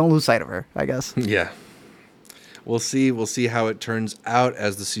lose sight of her, I guess. Yeah. We'll see how it turns out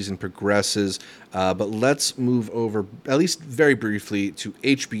as the season progresses. But let's move over, at least very briefly, to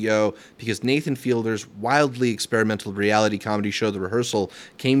HBO, because Nathan Fielder's wildly experimental reality comedy show, The Rehearsal,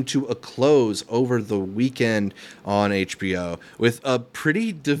 came to a close over the weekend on HBO with a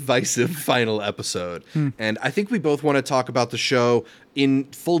pretty divisive final episode. And I think we both want to talk about the show in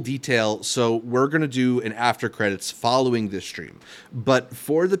full detail, so we're going to do an after credits following this stream. But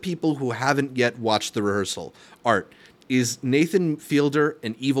for the people who haven't yet watched The Rehearsal, Art, is Nathan Fielder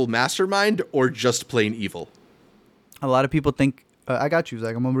an evil mastermind or just plain evil? A lot of people think... I got you,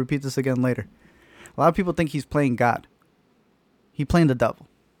 Zach. I'm going to repeat this again later. A lot of people think he's playing God. He's playing the devil.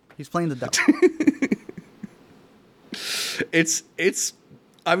 He's playing the devil. It's...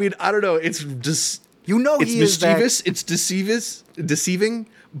 I mean, I don't know. It's just... You know it's he mischievous, is it's deceiving,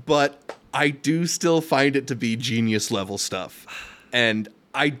 but I do still find it to be genius level stuff. And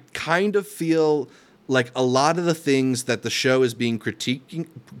I kind of feel like a lot of the things that the show is being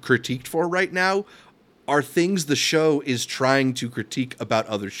critiqued for right now are things the show is trying to critique about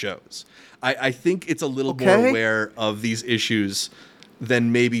other shows. I think it's a little more aware of these issues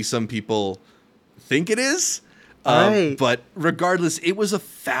than maybe some people think it is. Right. But regardless, it was a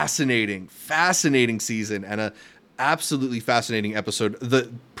fascinating season and a absolutely fascinating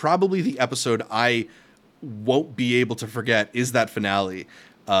episode. Probably the episode I won't be able to forget is that finale.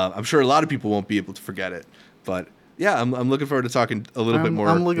 I'm sure a lot of people won't be able to forget it, but yeah, I'm looking forward to talking a little bit more.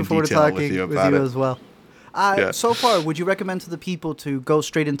 I'm looking forward to talking with you as well. Yeah. So far, would you recommend to the people to go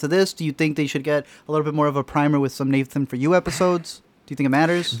straight into this? Do you think they should get a little bit more of a primer with some Nathan For You episodes? Do you think it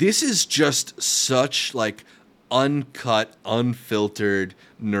matters? This is just such like uncut, unfiltered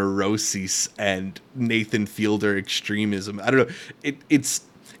neuroses and Nathan Fielder extremism. I don't know.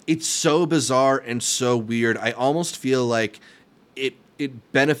 It's so bizarre and so weird. I almost feel like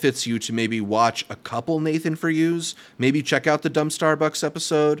it benefits you to maybe watch a couple Nathan For Yous, maybe check out the Dumb Starbucks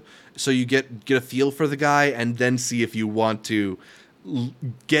episode so you get a feel for the guy, and then see if you want to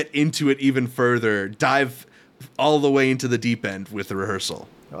get into it even further, dive all the way into the deep end with The Rehearsal.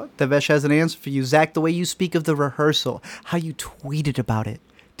 Devesh has an answer for you. Zach, the way you speak of The Rehearsal, how you tweeted about it,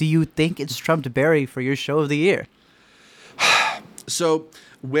 do you think it's trumped Barry for your show of the year? So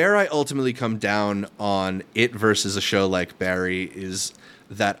where I ultimately come down on it versus a show like Barry is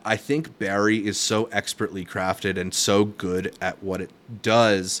that I think Barry is so expertly crafted and so good at what it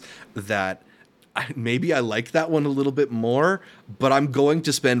does that maybe I like that one a little bit more, but I'm going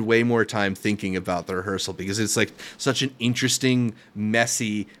to spend way more time thinking about The Rehearsal because it's like such an interesting,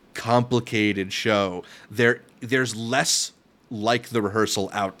 messy, complicated show. There's less like The Rehearsal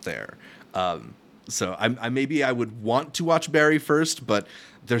out there. So maybe I would want to watch Barry first, but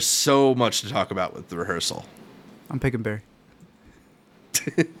there's so much to talk about with The Rehearsal. I'm picking Barry.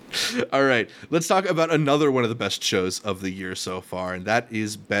 All right, let's talk about another one of the best shows of the year so far, and that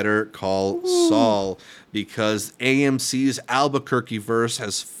is Better Call Saul, because AMC's Albuquerque-verse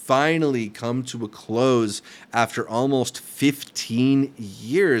has finally come to a close after almost 15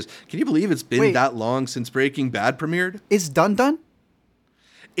 years. Can you believe it's been that long since Breaking Bad premiered? It's done?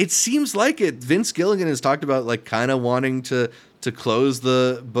 It seems like it. Vince Gilligan has talked about like kind of wanting to close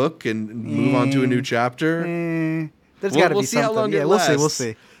the book and move on to a new chapter. There's got to be see something. How long yeah, it we'll lasts.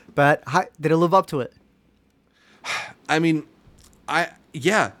 see. But did it live up to it? I mean,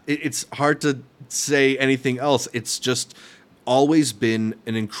 it's hard to say anything else. It's just always been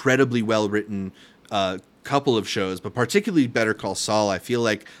an incredibly well-written couple of shows, but particularly Better Call Saul. I feel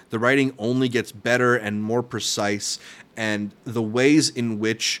like the writing only gets better and more precise, and the ways in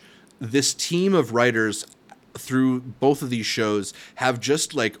which this team of writers through both of these shows have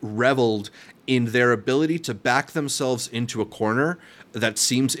just like reveled in their ability to back themselves into a corner that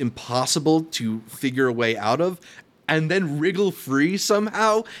seems impossible to figure a way out of and then wriggle free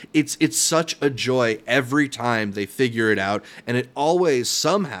somehow. It's such a joy every time they figure it out, and it always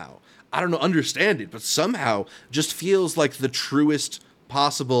somehow, I don't know, understand it, but somehow just feels like the truest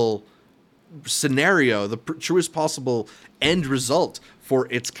possible scenario, the truest possible end result for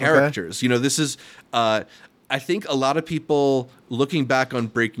its characters. Okay. You know, this is I think a lot of people looking back on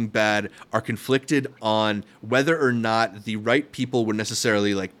Breaking Bad are conflicted on whether or not the right people were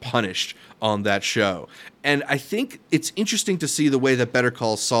necessarily like punished on that show. And I think it's interesting to see the way that Better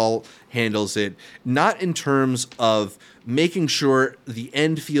Call Saul handles it, not in terms of making sure the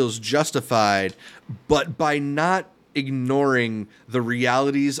end feels justified, but by not ignoring the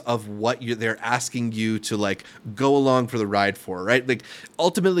realities of what they're asking you to like go along for the ride for, right? Like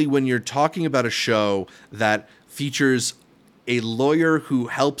ultimately when you're talking about a show that features a lawyer who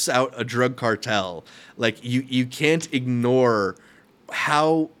helps out a drug cartel, like you can't ignore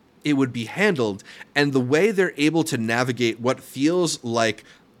how it would be handled and the way they're able to navigate what feels like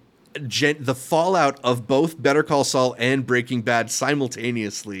the fallout of both Better Call Saul and Breaking Bad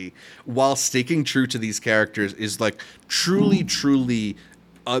simultaneously while sticking true to these characters is like truly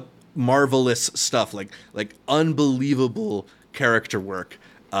marvelous stuff, like unbelievable character work.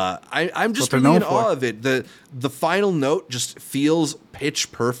 I'm just really in awe of it. The final note just feels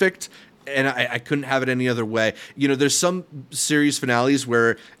pitch perfect, and I couldn't have it any other way. You know, there's some series finales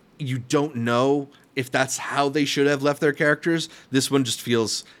where you don't know if that's how they should have left their characters. This one just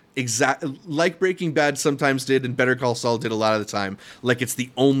feels like Breaking Bad sometimes did and Better Call Saul did a lot of the time, like it's the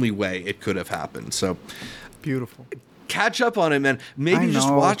only way it could have happened. So beautiful. Catch up on it, man. Maybe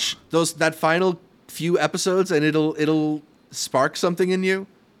just watch that final few episodes and it'll spark something in you.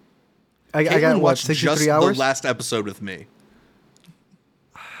 I got to watch 63 hours? The last episode with me.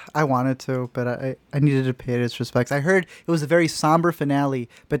 I wanted to, but I needed to pay it its respects. I heard it was a very somber finale,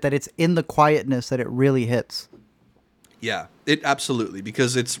 but that it's in the quietness that it really hits. Yeah, it absolutely,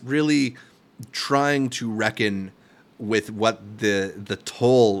 because it's really trying to reckon with what the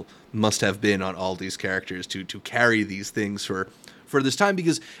toll must have been on all these characters to carry these things for this time.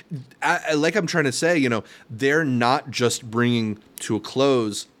 Because, like I'm trying to say, you know, they're not just bringing to a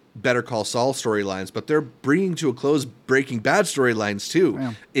close Better Call Saul storylines, but they're bringing to a close Breaking Bad storylines too.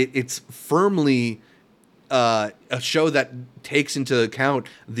 Yeah. It's firmly a show that takes into account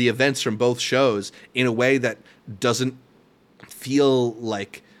the events from both shows in a way that doesn't feel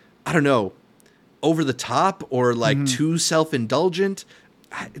like, I don't know, over the top or like too self-indulgent.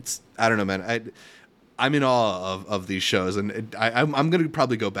 I don't know, man. I'm in awe of these shows, and I'm going to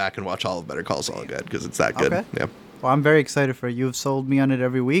probably go back and watch all of Better Call Saul again because it's that good. Okay. Yeah. Well, I'm very excited for it. You've sold me on it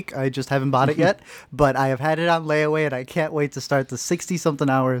every week. I just haven't bought it yet, but I have had it on layaway, and I can't wait to start the 60-something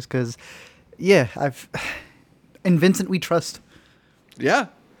hours because, yeah, in Vincent we trust. Yeah.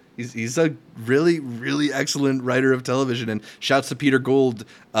 He's a really, really excellent writer of television. And shouts to Peter Gould,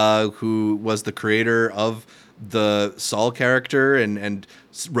 who was the creator of the Saul character and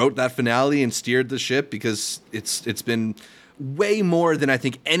wrote that finale and steered the ship, because it's been way more than I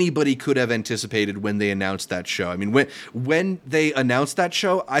think anybody could have anticipated when they announced that show. I mean, when they announced that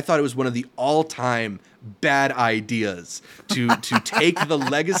show, I thought it was one of the all-time bad ideas to take the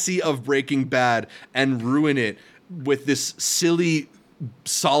legacy of Breaking Bad and ruin it with this silly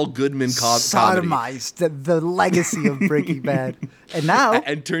Saul Goodman comedy. Sodomized the legacy of Breaking Bad. And now...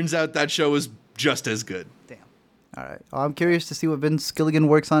 And turns out that show is just as good. Damn. All right. Well, I'm curious to see what Vince Gilligan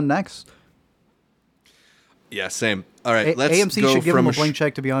works on next. Yeah, same. All right, let's AMC go should give him a blank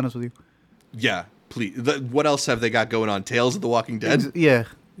check, to be honest with you. Yeah, please. What else have they got going on? Tales of the Walking Dead? Yeah,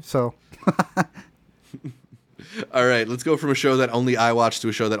 so... All right, let's go from a show that only I watched to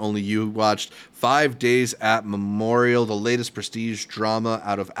a show that only you watched. 5 Days at Memorial, the latest prestige drama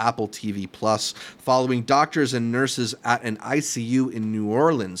out of Apple TV+, following doctors and nurses at an ICU in New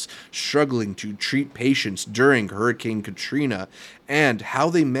Orleans struggling to treat patients during Hurricane Katrina, and how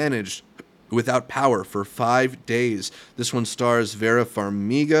they managed without power for 5 days. This one stars Vera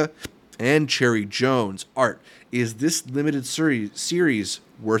Farmiga and Cherry Jones. Art, is this limited series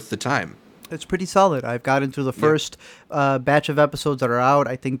worth the time? It's pretty solid. I've gotten through the first batch of episodes that are out.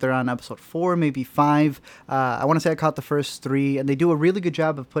 I think they're on episode 4, maybe 5. I want to say I caught the first 3, and they do a really good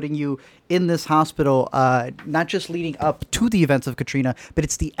job of putting you in this hospital, not just leading up to the events of Katrina, but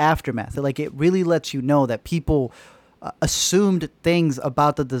it's the aftermath. Like, it really lets you know that people assumed things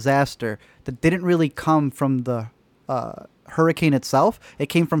about the disaster that didn't really come from the hurricane itself. It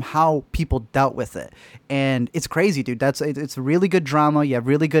came from how people dealt with it, and it's crazy, dude. It's a really good drama. You have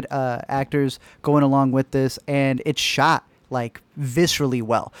really good actors going along with this, and it's shot like viscerally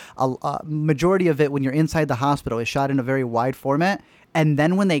well. A majority of it, when you're inside the hospital, is shot in a very wide format, and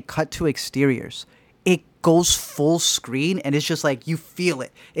then when they cut to exteriors, it goes full screen, and it's just like you feel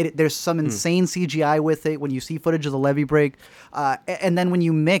it. There's some insane CGI with it when you see footage of the levee break, and then when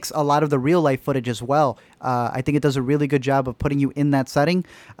you mix a lot of the real life footage as well, I think it does a really good job of putting you in that setting.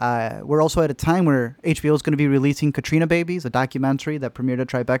 We're also at a time where HBO is going to be releasing Katrina Babies, a documentary that premiered at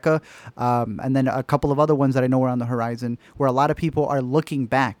Tribeca, and then a couple of other ones that I know are on the horizon, where a lot of people are looking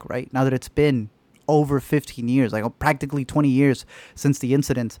back, right, now that it's been over 15 years, like practically 20 years since the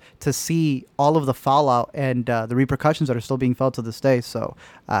incident, to see all of the fallout and the repercussions that are still being felt to this day. So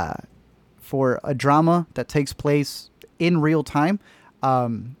for a drama that takes place in real time,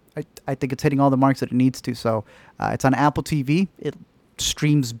 I think it's hitting all the marks that it needs to. So it's on Apple TV. It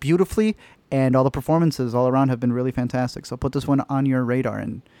streams beautifully, and all the performances all around have been really fantastic. So put this one on your radar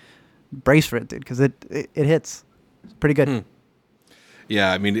and brace for it, dude, because it hits. It's pretty good.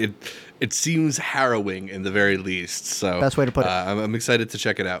 Yeah, I mean, it seems harrowing in the very least. So best way to put it. I'm excited to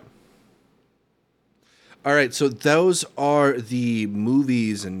check it out. All right, so those are the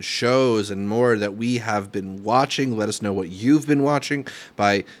movies and shows and more that we have been watching. Let us know what you've been watching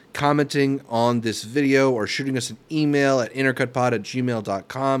by commenting on this video or shooting us an email at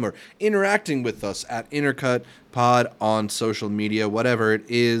intercutpod@gmail.com or interacting with us at intercutpod on social media, whatever it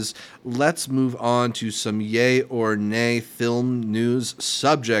is. Let's move on to some yay or nay film news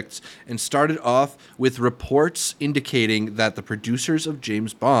subjects and start it off with reports indicating that the producers of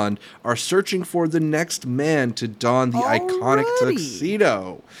James Bond are searching for the next man to don the iconic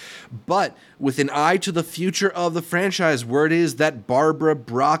tuxedo. But with an eye to the future of the franchise, word is that Barbara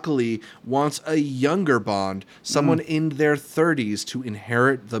Broccoli wants a younger Bond, someone in their 30s, to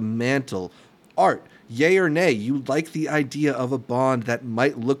inherit the mantle. Art, yay or nay, you like the idea of a Bond that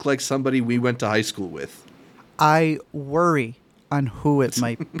might look like somebody we went to high school with? I worry on who it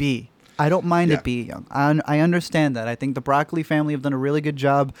might be. I don't mind it being young. I understand that. I think the Broccoli family have done a really good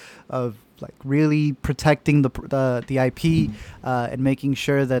job of like really protecting the IP and making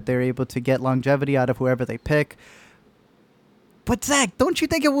sure that they're able to get longevity out of whoever they pick. But Zach, don't you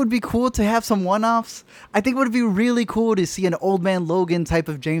think it would be cool to have some one-offs? I think it would be really cool to see an Old Man Logan type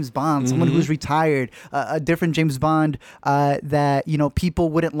of James Bond, someone who's retired, a different James Bond that, you know, people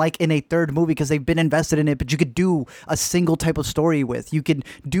wouldn't like in a third movie because they've been invested in it, but you could do a single type of story with. You could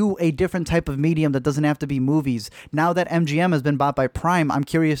do a different type of medium that doesn't have to be movies. Now that MGM has been bought by Prime, I'm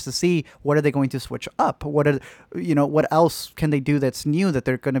curious to see what are they going to switch up? What else can they do that's new that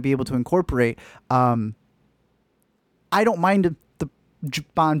they're going to be able to incorporate? I don't mind the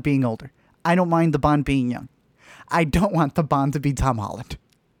Bond being older. I don't mind the Bond being young. I don't want the Bond to be Tom Holland.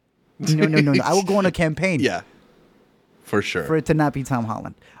 No. I will go on a campaign. Yeah, for sure. For it to not be Tom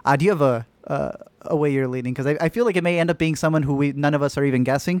Holland. Do you have a way you're leading? Because I feel like it may end up being someone who none of us are even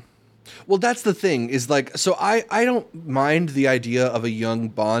guessing. Well, that's the thing is like, so I don't mind the idea of a young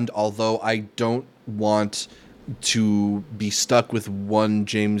Bond, although I don't want to be stuck with one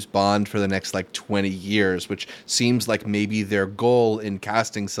James Bond for the next like 20 years, which seems like maybe their goal in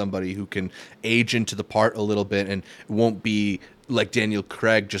casting somebody who can age into the part a little bit and won't be like Daniel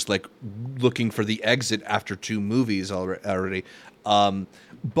Craig just like looking for the exit after 2 movies already.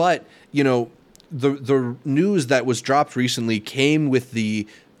 But you know, the news that was dropped recently came with the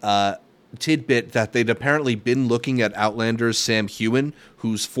tidbit that they'd apparently been looking at Outlander's Sam Heughan,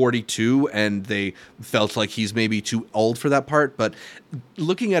 who's 42, and they felt like he's maybe too old for that part. But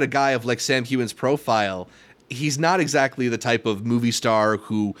looking at a guy of like Sam Heughan's profile, he's not exactly the type of movie star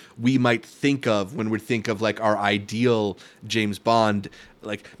who we might think of when we think of like our ideal James Bond.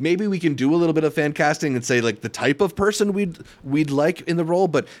 Like maybe we can do a little bit of fan casting and say like the type of person we'd like in the role,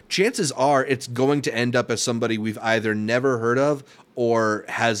 but chances are it's going to end up as somebody we've either never heard of or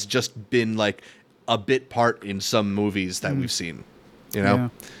has just been like a bit part in some movies that we've seen, you know? Yeah.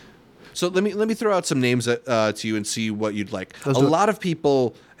 So let me throw out some names to you and see what you'd like. A lot of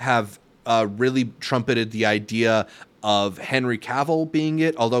people have really trumpeted the idea of Henry Cavill being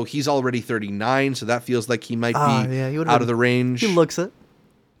it, although he's already 39, so that feels like he might be out of the range. He looks it.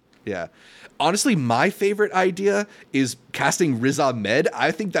 Yeah. Honestly, my favorite idea is casting Riz Ahmed. I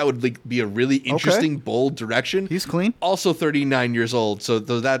think that would like be a really interesting, bold direction. He's clean. Also 39 years old, so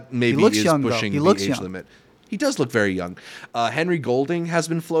that maybe is young, pushing the age limit. He does look very young. Henry Golding has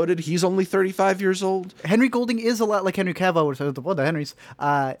been floated. He's only 35 years old. Henry Golding is a lot like Henry Cavill, or the Henrys.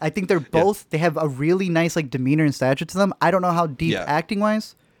 I think they're both, they have a really nice like demeanor and stature to them. I don't know how deep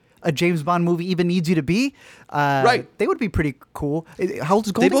acting-wise a James Bond movie even needs you to be. Right. They would be pretty cool. How old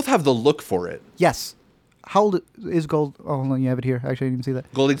is Golding? They both have the look for it. Yes. How old is Gold? Oh, hold on, you have it here. Actually, I didn't even see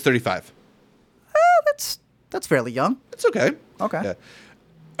that. Golding's 35. That's fairly young. It's okay. Okay. Yeah.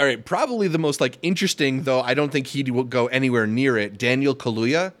 All right, probably the most like interesting, though I don't think he would go anywhere near it. Daniel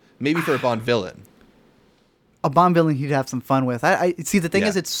Kaluuya, maybe for a Bond villain. A Bond villain he'd have some fun with. I see. The thing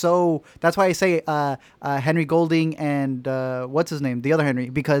is, it's so. That's why I say Henry Golding and what's his name, the other Henry,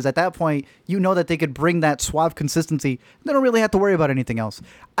 because at that point you know that they could bring that suave consistency. They don't really have to worry about anything else.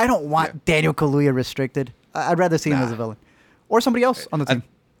 I don't want Daniel Kaluuya restricted. I'd rather see him as a villain or somebody else on the team.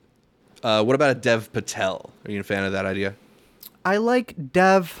 What about a Dev Patel? Are you a fan of that idea? I like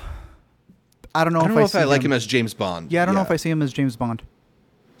Dev. I don't know if I like him as James Bond. Yeah, I don't know if I see him as James Bond.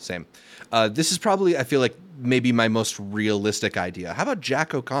 Same. This is probably, I feel like, maybe my most realistic idea. How about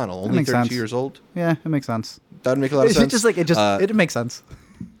Jack O'Connell, only 32 years old? Yeah, it makes sense. That would make a lot of sense. It makes sense.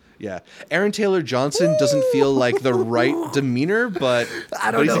 Yeah, Aaron Taylor Johnson doesn't feel like the right demeanor, but he's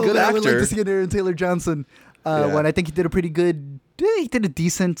a good actor. I would like to see an Aaron Taylor Johnson one. I think he did a pretty good. He did a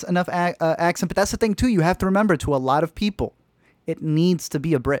decent enough accent, but that's the thing too. You have to remember, to a lot of people, it needs to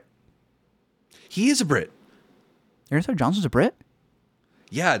be a Brit. He is a Brit. Aaron Taylor Johnson's a Brit?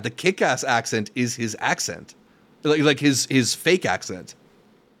 Yeah, the kick-ass accent is his accent, like his fake accent.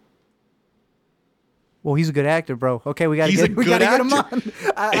 Well, he's a good actor, bro. Okay, we gotta get him on.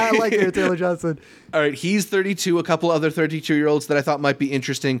 I like Aaron Taylor Johnson. All right, he's 32. A couple other 32-year-olds that I thought might be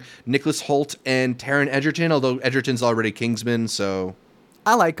interesting: Nicholas Hoult and Taron Egerton. Although Egerton's already Kingsman, so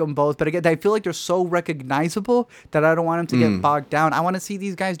I like them both. But again, I feel like they're so recognizable that I don't want them to get bogged down. I want to see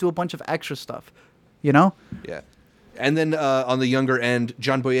these guys do a bunch of extra stuff. You know? Yeah. And then on the younger end,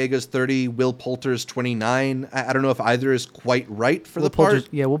 John Boyega's 30, Will Poulter's 29. I don't know if either is quite right for the part.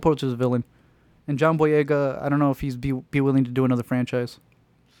 Yeah, Will Poulter's a villain. And John Boyega, I don't know if he's be willing to do another franchise.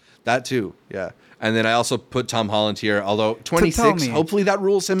 That too, yeah. And then I also put Tom Holland here, although 26, hopefully that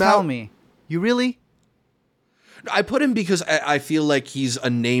rules him out. Tell me, you really? I put him because I feel like he's a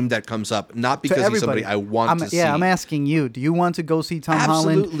name that comes up, not because he's somebody I want to see. Yeah, I'm asking you. Do you want to go see Tom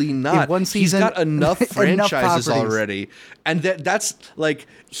Holland? Absolutely not. In one season? He's got enough franchises already. And that's like,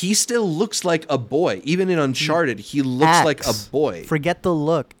 he still looks like a boy. Even in Uncharted, he looks like a boy. Forget the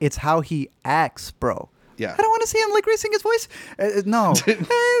look. It's how he acts, bro. Yeah. I don't want to see him like raising his voice. No.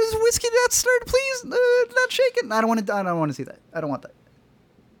 Is whiskey not stirred, please? Not shaken. I don't want to see that. I don't want that.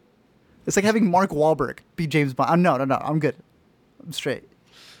 It's like having Mark Wahlberg be James Bond. No. I'm good. I'm straight.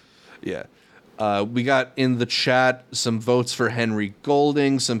 Yeah. We got in the chat some votes for Henry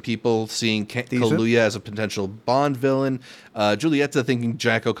Golding, some people seeing Kaluuya as a potential Bond villain. Julietta thinking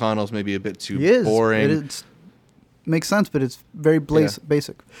Jack O'Connell's maybe a bit too boring. It makes sense, but it's very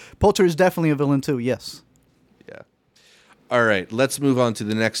basic. Poulter is definitely a villain too, yes. Yeah. All right, let's move on to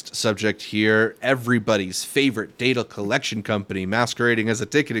the next subject here. Everybody's favorite data collection company masquerading as a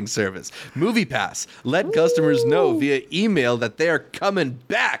ticketing service, MoviePass, let customers know via email that they are coming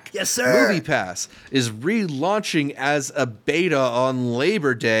back. Yes, sir. MoviePass is relaunching as a beta on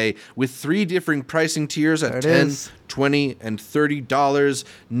Labor Day with 3 different pricing tiers at $10, $20, and $30.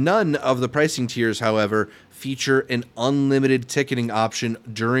 None of the pricing tiers, however, feature an unlimited ticketing option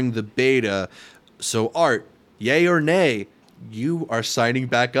during the beta. So, Art, yay or nay, you are signing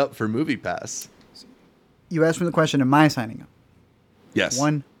back up for MoviePass. You asked me the question, am I signing up? Yes.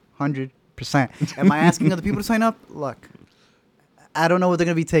 100%. Am I asking other people to sign up? Look, I don't know what they're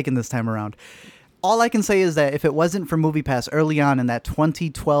going to be taking this time around. All I can say is that if it wasn't for MoviePass early on in that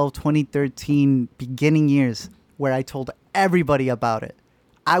 2012, 2013 beginning years where I told everybody about it,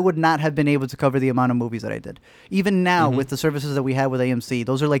 I would not have been able to cover the amount of movies that I did. Even now, with the services that we have with AMC,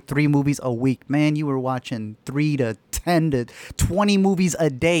 those are like 3 movies a week. Man, you were watching 3 to 10 to 20 movies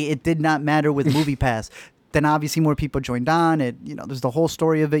a day. It did not matter with MoviePass. Then obviously more people joined on. There's the whole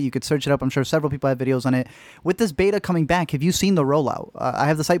story of it. You could search it up. I'm sure several people have videos on it. With this beta coming back, have you seen the rollout? I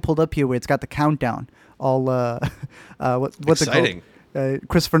have the site pulled up here where it's got the countdown. All what's exciting. It called?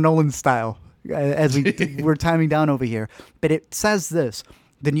 Christopher Nolan style. As we're timing down over here. But it says this.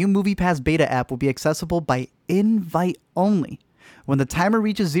 The new MoviePass beta app will be accessible by invite only. When the timer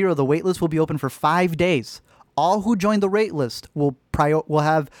reaches 0, the waitlist will be open for 5 days. All who join the waitlist will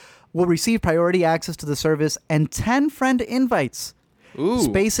receive priority access to the service and 10 friend invites. Ooh.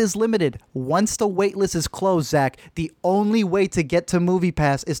 Space is limited. Once the waitlist is closed, Zach, the only way to get to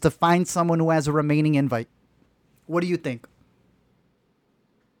MoviePass is to find someone who has a remaining invite. What do you think?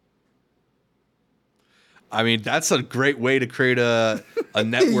 I mean, that's a great way to create a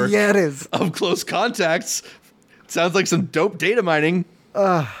network yeah, it is. Of close contacts. Sounds like some dope data mining.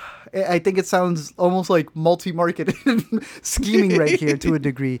 I think it sounds almost like multi-market scheming right here to a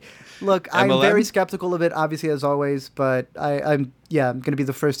degree. Look, I'm very skeptical of it, obviously, as always, but I'm going to be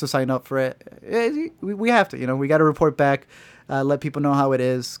the first to sign up for it. We have to, we got to report back. Let people know how it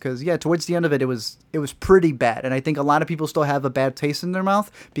is, because towards the end of it, it was pretty bad, and I think a lot of people still have a bad taste in their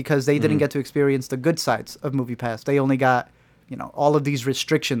mouth because they didn't get to experience the good sides of MoviePass. They only got all of these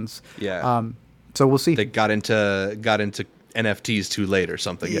restrictions. Yeah. So we'll see. They got into NFTs too late or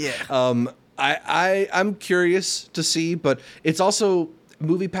something. Yeah. I'm curious to see, but it's also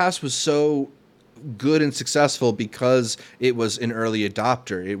MoviePass was so good and successful because it was an early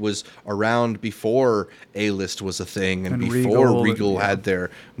adopter. It was around before A-List was a thing and before Regal had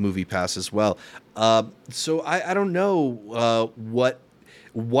their MoviePass as well. So I don't know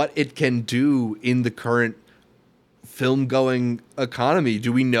what it can do in the current film-going economy.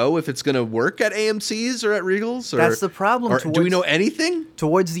 Do we know if it's going to work at AMC's or at Regal's? Or, that's the problem. Do we know anything?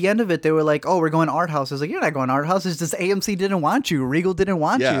 Towards the end of it, they were like, "Oh, we're going art house." I was like, "You're not going art house. It's just AMC didn't want you. Regal didn't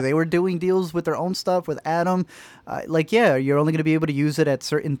want you. They were doing deals with their own stuff with Adam. You're only going to be able to use it at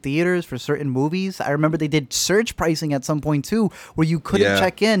certain theaters for certain movies. I remember they did surge pricing at some point too, where you couldn't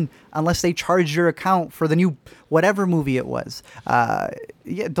check in unless they charged your account for the new whatever movie it was.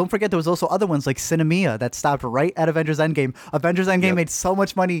 Don't forget there was also other ones like Cinemia that stopped right at Avengers Endgame. Avengers Endgame made so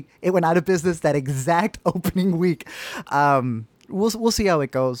much money it went out of business that exact opening week. We'll see how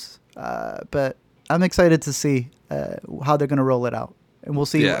it goes, but I'm excited to see how they're going to roll it out, and we'll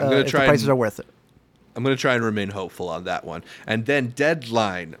see if the prices are worth it. I'm going to try and remain hopeful on that one. And then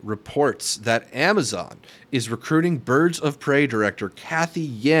Deadline reports that Amazon is recruiting Birds of Prey director Cathy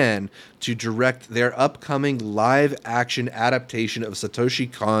Yan to direct their upcoming live-action adaptation of Satoshi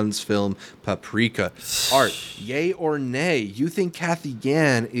Kon's film Paprika. Art, yay or nay, you think Cathy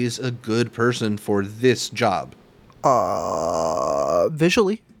Yan is a good person for this job?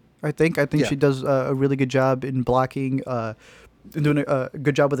 Visually, I think she does a really good job in blocking, and doing a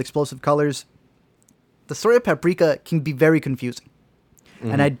good job with explosive colors. The story of Paprika can be very confusing,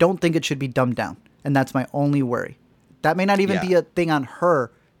 and I don't think it should be dumbed down, and that's my only worry. That may not even be a thing on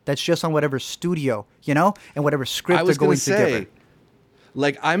her. That's just on whatever studio, and whatever script they're going to give her.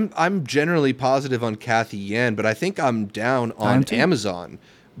 Like, I'm generally positive on Cathy Yan, but I think I'm down on Amazon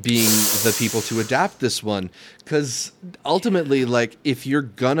being the people to adapt this one, because ultimately, like, if you're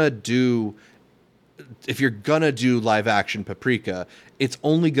gonna do live action Paprika, it's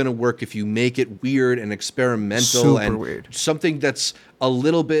only going to work if you make it weird and experimental and something that's a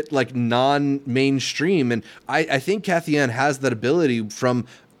little bit like non-mainstream. And I think Cathy Yan has that ability from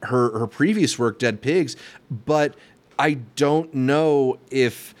her previous work, Dead Pigs, but I don't know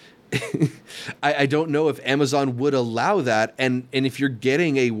if I don't know if Amazon would allow that. And if you're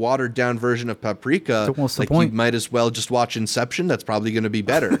getting a watered down version of Paprika, you might as well just watch Inception. That's probably going to be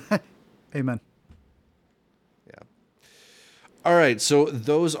better. Amen. All right, so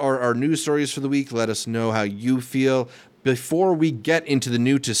those are our news stories for the week. Let us know how you feel. Before we get into the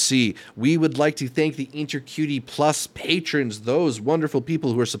new to see, we would like to thank the InterCutie Plus patrons, those wonderful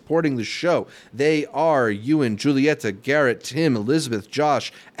people who are supporting the show. They are Ewan, Julieta, Garrett, Tim, Elizabeth,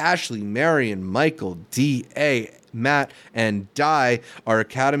 Josh, Ashley, Marion, Michael, D.A., Matt, and Di. Our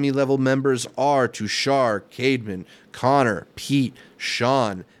Academy level members are Tushar, Cademan, Connor, Pete,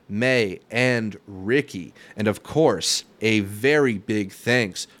 Sean, May, and Ricky. And of course, a very big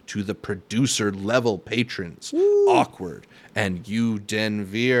thanks to the producer level patrons, Awkward and you,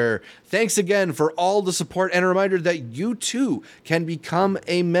 Denvier. Thanks again for all the support, and a reminder that you too can become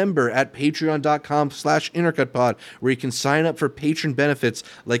a member at patreon.com/intercutpod, where you can sign up for patron benefits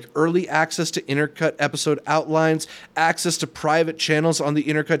like early access to Intercut episode outlines, access to private channels on the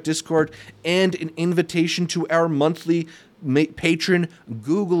Intercut Discord, and an invitation to our monthly patron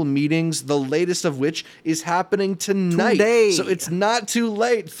Google meetings, the latest of which is happening tonight. Today. So it's not too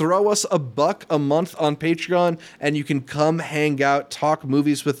late. Throw us $1 a month on Patreon and you can come hang out, talk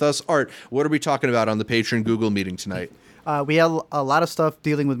movies with us. Art, what are we talking about on the patron Google meeting tonight? We have a lot of stuff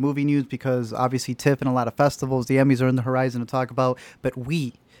dealing with movie news because obviously TIFF and a lot of festivals, the Emmys are in the horizon to talk about, but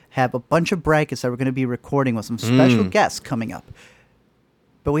we have a bunch of brackets that we're going to be recording with some special guests coming up.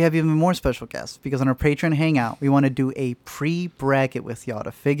 But we have even more special guests because on our Patreon Hangout, we want to do a pre-bracket with y'all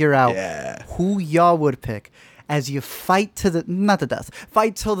to figure out who y'all would pick as you fight to the, not the death,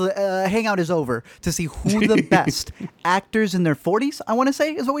 fight till the Hangout is over to see who the best actors in their 40s, I want to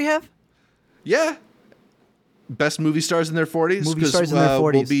say, is what we have. Yeah. Best movie stars in their 40s. Movie stars in their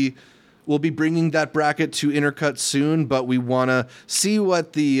 40s. We'll be bringing that bracket to Intercut soon, but we want to see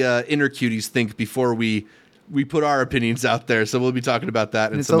what the InterCuties think before we put our opinions out there, so we'll be talking about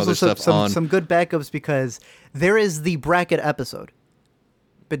that and some other stuff some good backups because there is the bracket episode.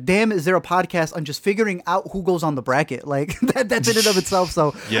 But damn, is there a podcast on just figuring out who goes on the bracket? Like that's in and of itself.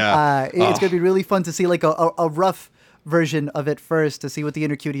 So it's gonna be really fun to see like a rough version of it first to see what the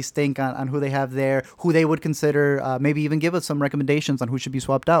InterCuties think on who they have there, who they would consider, maybe even give us some recommendations on who should be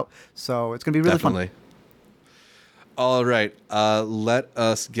swapped out. So it's gonna be really fun. All right, let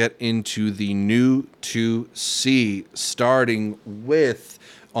us get into the new to see, starting with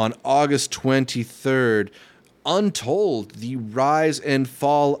on August 23rd, Untold, the rise and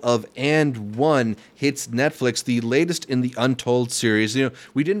fall of And One hits Netflix, the latest in the Untold series. You know,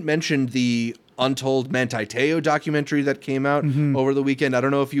 we didn't mention the Untold Manti Te'o documentary that came out over the weekend. I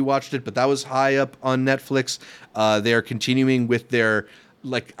don't know if you watched it, but that was high up on Netflix. They're continuing with their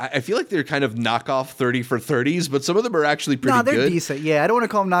like I feel like they're kind of knockoff 30 for 30s, but some of them are actually pretty good. No, they're decent. Yeah, I don't want to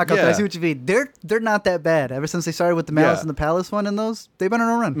call them knockoff. Yeah. I see what you mean. They're not that bad. Ever since they started with the Malice in the Palace one and those, they've been on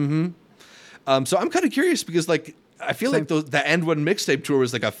a run. Mm-hmm. So I'm kind of curious because like I feel like the And One mixtape tour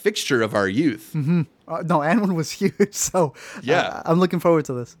was like a fixture of our youth. Mm-hmm. No, And One was huge. So yeah, I'm looking forward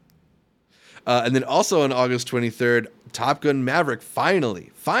to this. And then also on August 23rd, Top Gun Maverick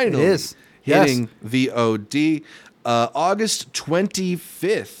finally hitting VOD. August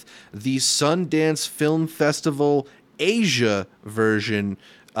 25th, the Sundance Film Festival Asia version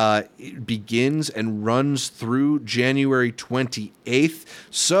begins and runs through January 28th.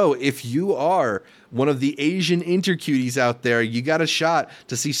 So if you are one of the Asian intercuties out there, you got a shot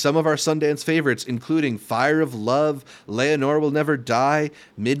to see some of our Sundance favorites, including Fire of Love, Leonore Will Never Die,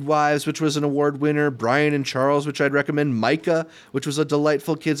 Midwives, which was an award winner, Brian and Charles, which I'd recommend, Micah, which was a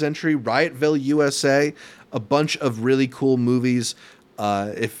delightful kids entry, Riotville, USA, a bunch of really cool movies.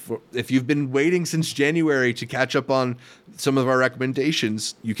 If you've been waiting since January to catch up on some of our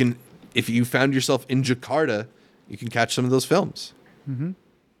recommendations, you can. If you found yourself in Jakarta, you can catch some of those films. Mm-hmm.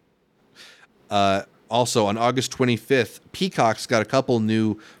 Also, on August 25th, Peacock's got a couple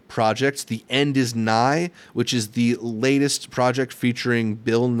new projects. The End is Nigh, which is the latest project featuring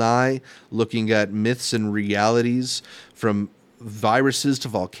Bill Nye, looking at myths and realities from viruses to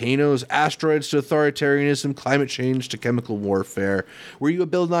volcanoes, asteroids to authoritarianism, climate change to chemical warfare. Were you a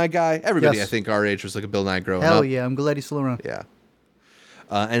Bill Nye guy? Everybody, yes. I think, our age was like a Bill Nye growing up. Hell yeah, I'm glad he's still around. Yeah.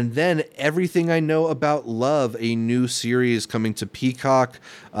 And then Everything I Know About Love, a new series coming to Peacock.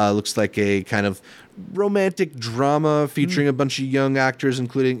 Looks like a kind of romantic drama featuring a bunch of young actors,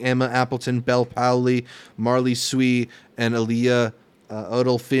 including Emma Appleton, Belle Powley, Marley Sui, and Aaliyah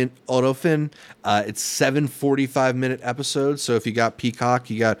Odofin. It's 7 45-minute episodes, so if you got Peacock,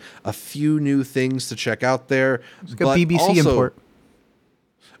 you got a few new things to check out there. It's got BBC import.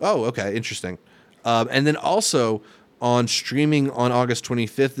 Oh, okay, interesting. And then also on streaming on August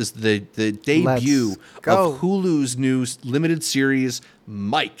 25th is the debut of Hulu's new limited series,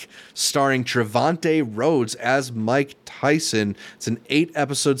 Mike, starring Trevante Rhodes as Mike Tyson. It's an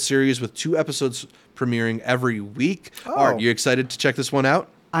 8-episode series with 2 episodes premiering every week. Art, you excited to check this one out?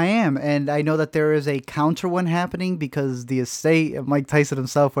 I am, and I know that there is a counter one happening because the estate of Mike Tyson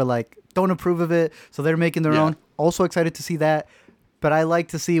himself were like, don't approve of it, so they're making their own. Also excited to see that. But I like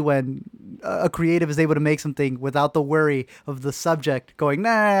to see when a creative is able to make something without the worry of the subject going,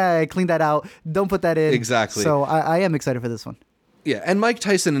 nah, clean that out. Don't put that in. Exactly. So I am excited for this one. Yeah, and Mike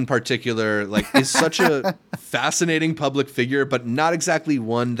Tyson in particular, like, is such a fascinating public figure, but not exactly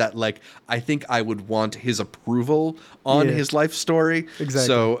one that, like, I think I would want his approval on his life story. Exactly.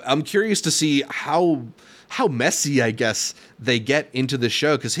 So I'm curious to see how messy, I guess, they get into the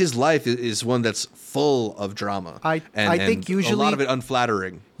show, because his life is one that's full of drama. I think usually a lot of it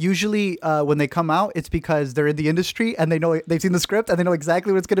unflattering. Usually, when they come out, it's because they're in the industry and they've seen the script and they know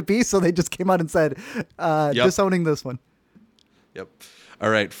exactly what it's going to be. So they just came out and said, disowning this one. Yep. All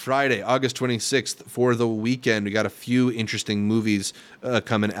right, Friday, August 26th, for the weekend, we got a few interesting movies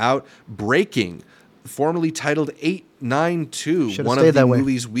coming out. Breaking, formerly titled 892, one of the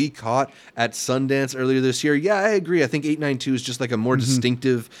movies we caught at Sundance earlier this year. Yeah, I agree. I think 892 is just like a more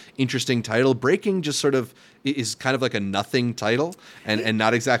distinctive, interesting title. Breaking just sort of is kind of like a nothing title and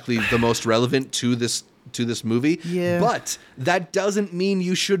not exactly the most relevant to this movie. Yeah. But that doesn't mean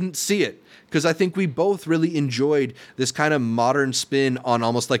you shouldn't see it, because I think we both really enjoyed this kind of modern spin on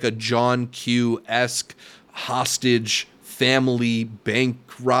almost like a John Q-esque hostage family bank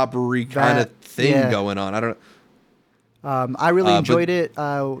robbery kind of thing going on. I don't know. I really enjoyed it.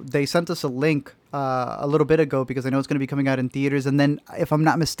 They sent us a link a little bit ago because I know it's going to be coming out in theaters. And then, if I'm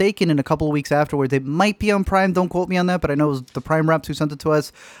not mistaken, in a couple of weeks afterwards, it might be on Prime. Don't quote me on that, but I know it was the Prime reps who sent it to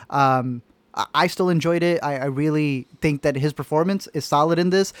us. I still enjoyed it. I really think that his performance is solid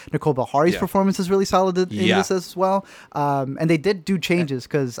in this. Nicole Bahari's performance is really solid in this as well. And they did do changes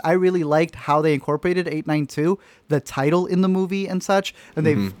because I really liked how they incorporated 892, the title in the movie and such. And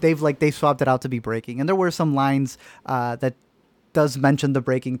they've swapped it out to be Breaking. And there were some lines that does mention the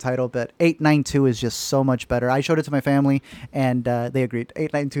Breaking title, but 892 is just so much better. I showed it to my family and they agreed.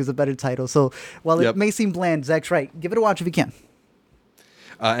 892 is a better title. So while it may seem bland, Zach's right. Give it a watch if you can.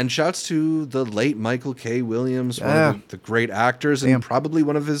 And shouts to the late Michael K. Williams, one of the great actors, and probably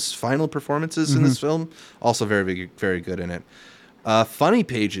one of his final performances in this film. Also very, very good in it. Funny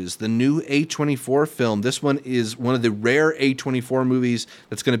Pages, the new A24 film. This one is one of the rare A24 movies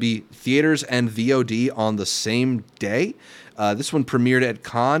that's going to be theaters and VOD on the same day. This one premiered at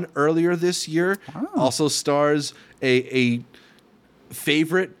Cannes earlier this year. Also stars a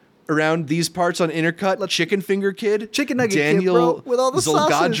favorite around these parts on Intercut. Chicken Finger Kid. Chicken Nugget Daniel Kid, bro, with all the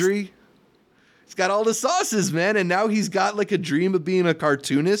sauces. He's got all the sauces, man. And now he's got like a dream of being a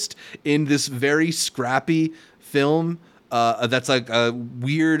cartoonist in this very scrappy film. That's like a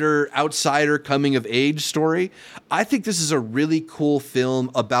weirder outsider coming of age story. I think this is a really cool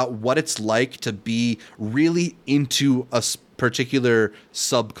film about what it's like to be really into a particular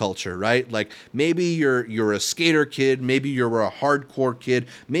subculture, right? Like maybe you're a skater kid, maybe you're a hardcore kid,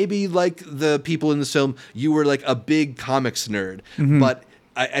 maybe like the people in this film, you were like a big comics nerd. Mm-hmm. But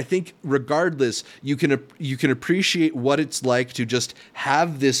I think regardless, you can appreciate what it's like to just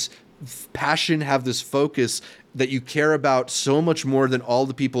have this passion, have this focus that you care about so much more than all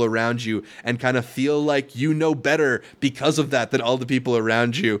the people around you, and kind of feel like you know better because of that than all the people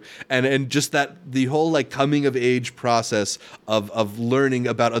around you. And just that the whole like coming of age process of learning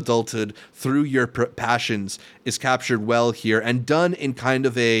about adulthood through your passions is captured well here and done in kind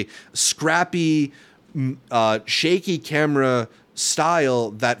of a scrappy, shaky camera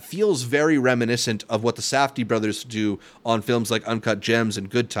style that feels very reminiscent of what the Safdie brothers do on films like Uncut Gems and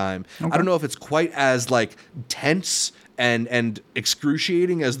Good Time. Okay. I don't know if it's quite as like tense and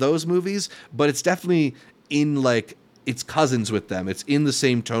excruciating as those movies, but it's definitely in like it's cousins with them. It's in the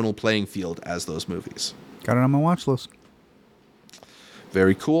same tonal playing field as those movies. Got it on my watch list.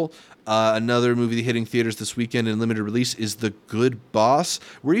 Very cool. Another movie hitting theaters this weekend in limited release is The Good Boss.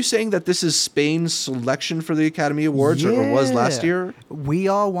 Were you saying that this is Spain's selection for the Academy Awards, or was last year? We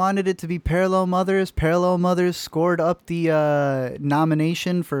all wanted it to be Parallel Mothers. Parallel Mothers scored up the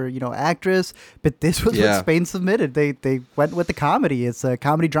nomination for actress, but this was what Spain submitted. They went with the comedy. It's a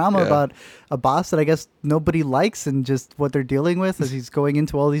comedy drama about a boss that I guess nobody likes and just what they're dealing with as he's going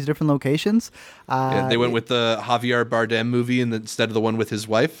into all these different locations. They went with the Javier Bardem movie instead of the one with his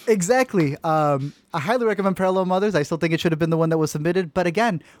wife. Exactly. I highly recommend Parallel Mothers. I still think it should have been the one that was submitted. But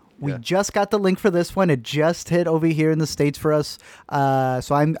again, we just got the link for this one. It just hit over here in the States for us.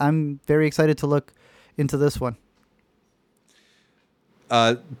 So I'm very excited to look into this one.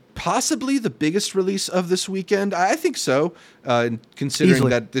 Possibly the biggest release of this weekend. I think so, considering Easily.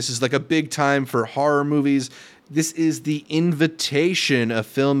 that this is like a big time for horror movies. This is The Invitation, a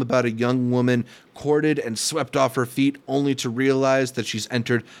film about a young woman courted and swept off her feet only to realize that she's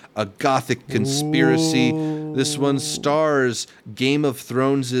entered a gothic conspiracy. Ooh. This one stars Game of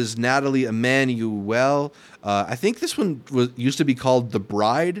Thrones' Natalie Emmanuel. I think this one used to be called The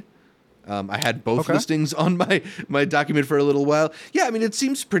Bride. I had both listings on my document for a little while. Yeah, I mean, it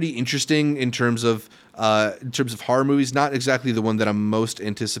seems pretty interesting in terms of horror movies. Not exactly the one that I'm most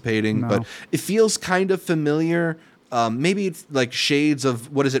anticipating, but it feels kind of familiar. Maybe it's like shades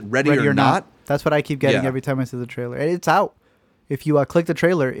of, what is it, Ready or Not? That's what I keep getting every time I see the trailer. And it's out. If you click the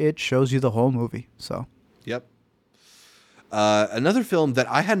trailer, it shows you the whole movie. So. Yep. Another film that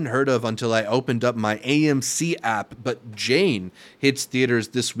I hadn't heard of until I opened up my AMC app, but Jane hits theaters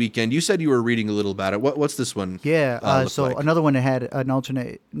this weekend. You said you were reading a little about it. What's this one? Yeah, so like? Another one that had an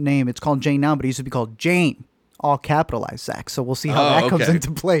alternate name. It's called Jane now, but it used to be called Jane, all capitalized, Zach. So we'll see how that comes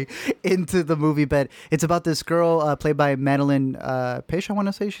into play into the movie. But it's about this girl played by Madeline Page, I want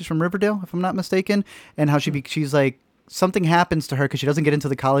to say. She's from Riverdale, if I'm not mistaken. And how she's like, something happens to her because she doesn't get into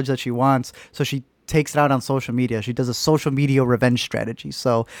the college that she wants. So she takes it out on social media. She does a social media revenge strategy.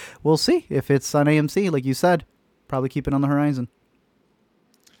 So we'll see if it's on AMC, like you said. Probably keep it on the horizon.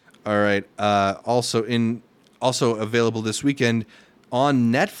 All right. Also available this weekend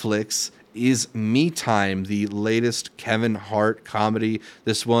on Netflix is Me Time, the latest Kevin Hart comedy.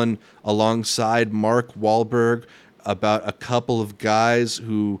 This one alongside Mark Wahlberg, about a couple of guys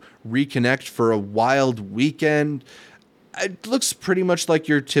who reconnect for a wild weekend. It looks pretty much like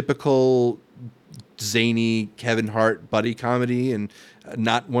your typical zany Kevin Hart buddy comedy, and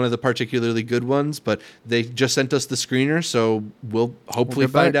not one of the particularly good ones, but they just sent us the screener, so we'll hopefully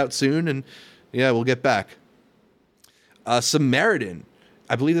find out soon, and we'll get back. Samaritan.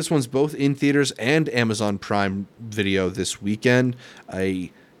 I believe this one's both in theaters and Amazon Prime Video this weekend.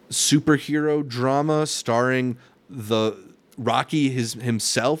 A superhero drama starring the Rocky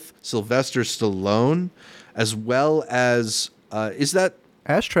himself, Sylvester Stallone, as well as is that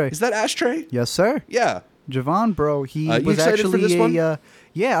Ashtray? Is that Ashtray? Yes, sir. Yeah, Javon, bro. He was actually for this one?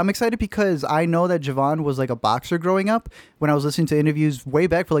 Yeah, I'm excited because I know that Javon was like a boxer growing up. When I was listening to interviews way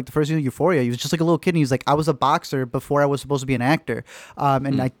back for like the first season of Euphoria, he was just like a little kid. And he was like, I was a boxer before I was supposed to be an actor.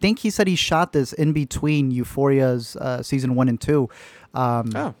 And I think he said he shot this in between Euphoria's season 1 and 2.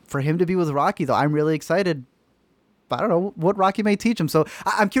 For him to be with Rocky, though, I'm really excited. But I don't know what Rocky may teach him. So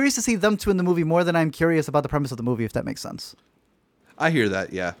I'm curious to see them two in the movie more than I'm curious about the premise of the movie, if that makes sense. I hear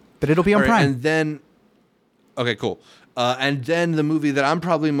that, yeah. But it'll be on Prime. And then, okay, cool. And then the movie that I'm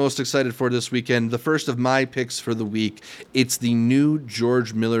probably most excited for this weekend, the first of my picks for the week, it's the new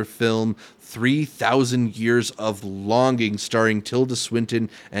George Miller film, 3,000 Years of Longing, starring Tilda Swinton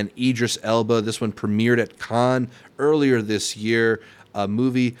and Idris Elba. This one premiered at Cannes earlier this year. A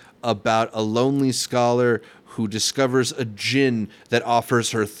movie about a lonely scholar who discovers a djinn that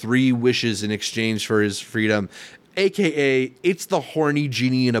offers her 3 wishes in exchange for his freedom. AKA, it's the horny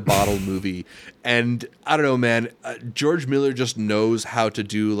genie in a bottle movie. And I don't know, man, George Miller just knows how to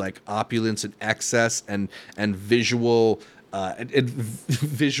do like opulence and excess and visual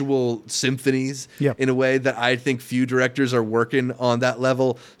visual symphonies in a way that I think few directors are working on that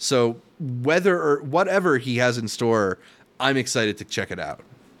level. So whether or whatever he has in store, I'm excited to check it out.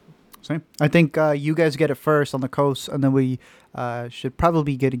 Same. I think you guys get it first on the coast, and then we should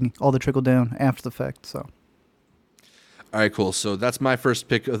probably be getting all the trickle down after the fact. So. All right, cool. So that's my first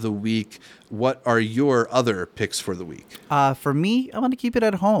pick of the week. What are your other picks for the week? For me, I'm going to keep it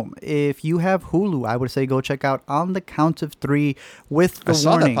at home. If you have Hulu, I would say go check out On the Count of Three with the warning. I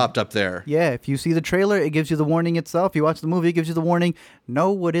saw that popped up there. Yeah, if you see the trailer, it gives you the warning itself. You watch the movie, it gives you the warning.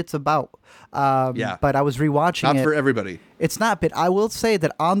 Know what it's about. But I was rewatching it. Not for everybody. It's not, but I will say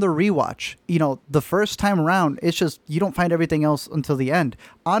that on the rewatch, the first time around, it's just you don't find everything else until the end.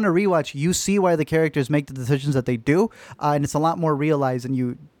 On a rewatch, you see why the characters make the decisions that they do, and it's a lot more realized than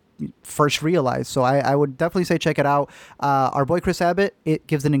you first realized. So I would definitely say check it out. Our boy Chris Abbott, it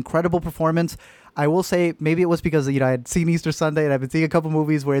gives an incredible performance. I will say maybe it was because I had seen Easter Sunday and I've been seeing a couple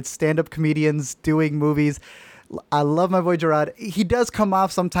movies where it's stand-up comedians doing movies. I love my boy Gerard. He does come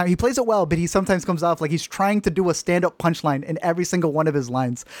off sometimes. He plays it well, but he sometimes comes off like he's trying to do a stand-up punchline in every single one of his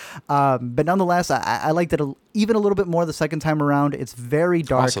lines. But nonetheless, I liked it even a little bit more the second time around. It's very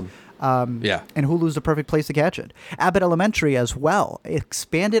dark. Awesome. And Hulu's the perfect place to catch it. Abbott Elementary as well.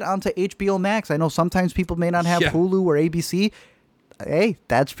 Expanded onto HBO Max. I know sometimes people may not have Hulu or ABC. Hey,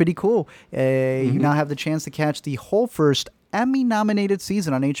 that's pretty cool. You now have the chance to catch the whole first Emmy-nominated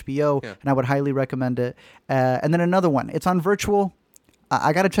season on HBO, and I would highly recommend it. And then another one. It's on virtual.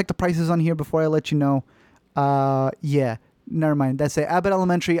 I got to check the prices on here before I let you know. Never mind. That's it. Abbott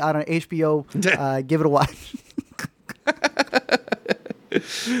Elementary out on HBO. Give it a watch.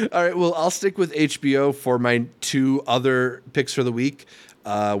 All right, well, I'll stick with HBO for my 2 other picks for the week.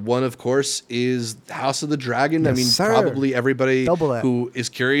 One, of course, is House of the Dragon. Yes, probably everybody who is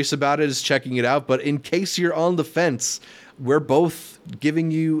curious about it is checking it out. But in case you're on the fence, we're both giving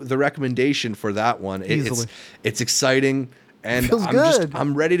you the recommendation for that one. It's exciting, and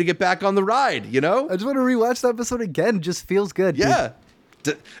I'm ready to get back on the ride. I just want to rewatch the episode again. It just feels good. Yeah.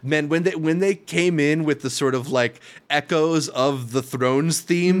 Man, when they came in with the sort of like echoes of the Thrones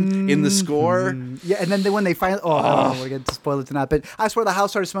theme in the score, and then when they finally, I don't know, we're going to spoil it tonight, but I swear the house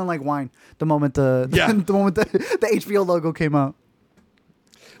started smelling like wine the moment the HBO logo came out.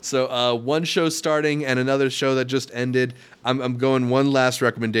 So one show starting and another show that just ended. I'm going one last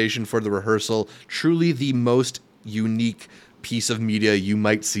recommendation for The Rehearsal. Truly the most unique piece of media you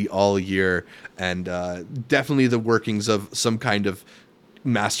might see all year, and definitely the workings of some kind of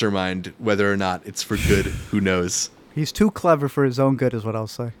mastermind. Whether or not it's for good, who knows? He's too clever for his own good is what I'll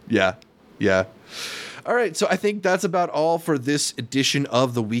say. Yeah. All right, so I think that's about all for this edition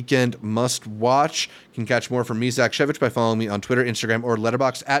of The Weekend Must Watch. You can catch more from me, Zach Shevich, by following me on Twitter, Instagram, or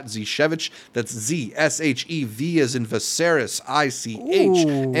Letterboxd at ZShevich. That's ZSHEV as in Viserys, ICH.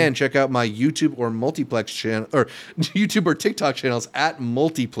 Ooh. And check out my YouTube or Multiplex channel, or YouTube or TikTok channels at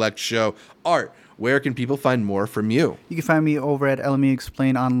Multiplex Show. Art, where can people find more from you? You can find me over at LME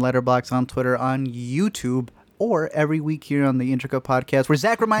Explain on Letterboxd, on Twitter, on YouTube, or every week here on the Intricate Podcast, where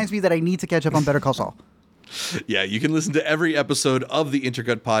Zach reminds me that I need to catch up on Better Call Saul. Yeah, you can listen to every episode of the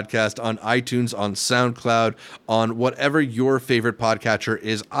Intercut Podcast on iTunes, on SoundCloud, on whatever your favorite podcatcher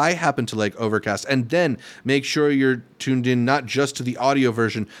is. I happen to like Overcast. And then make sure you're tuned in not just to the audio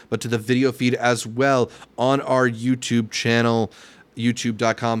version, but to the video feed as well on our YouTube channel,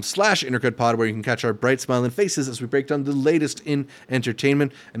 youtube.com/intercutpod, where you can catch our bright smiling faces as we break down the latest in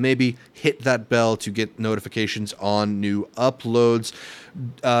entertainment, and maybe hit that bell to get notifications on new uploads.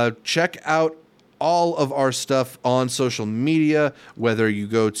 Check out all of our stuff on social media, whether you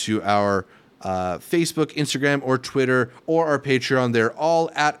go to our Facebook, Instagram, or Twitter, or our Patreon. They're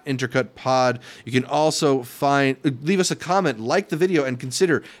all at Intercut Pod. You can also leave us a comment, like the video, and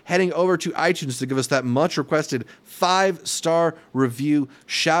consider heading over to iTunes to give us that much requested 5-star review.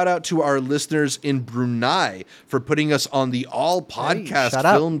 Shout out to our listeners in Brunei for putting us on the all podcast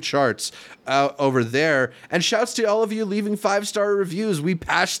film charts over there. And shouts to all of you leaving 5-star reviews. We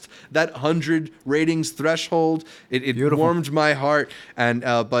passed that 100 ratings threshold. It warmed my heart. And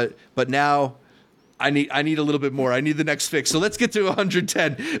but now I need a little bit more. I need the next fix. So let's get to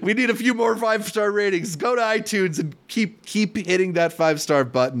 110. We need a few more 5-star ratings. Go to iTunes and keep hitting that 5-star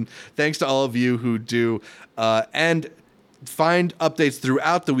button. Thanks to all of you who do. And find updates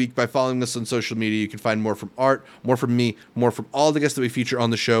throughout the week by following us on social media. You can find more from Art, more from me, more from all the guests that we feature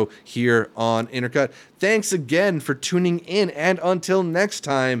on the show here on Intercut. Thanks again for tuning in. And until next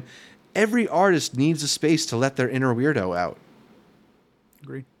time, every artist needs a space to let their inner weirdo out.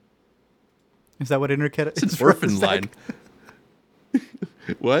 Agree. Is that what Intercut is? It's an orphan line.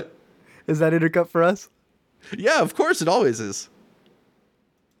 What? Is that Intercut for us? Yeah, of course. It always is.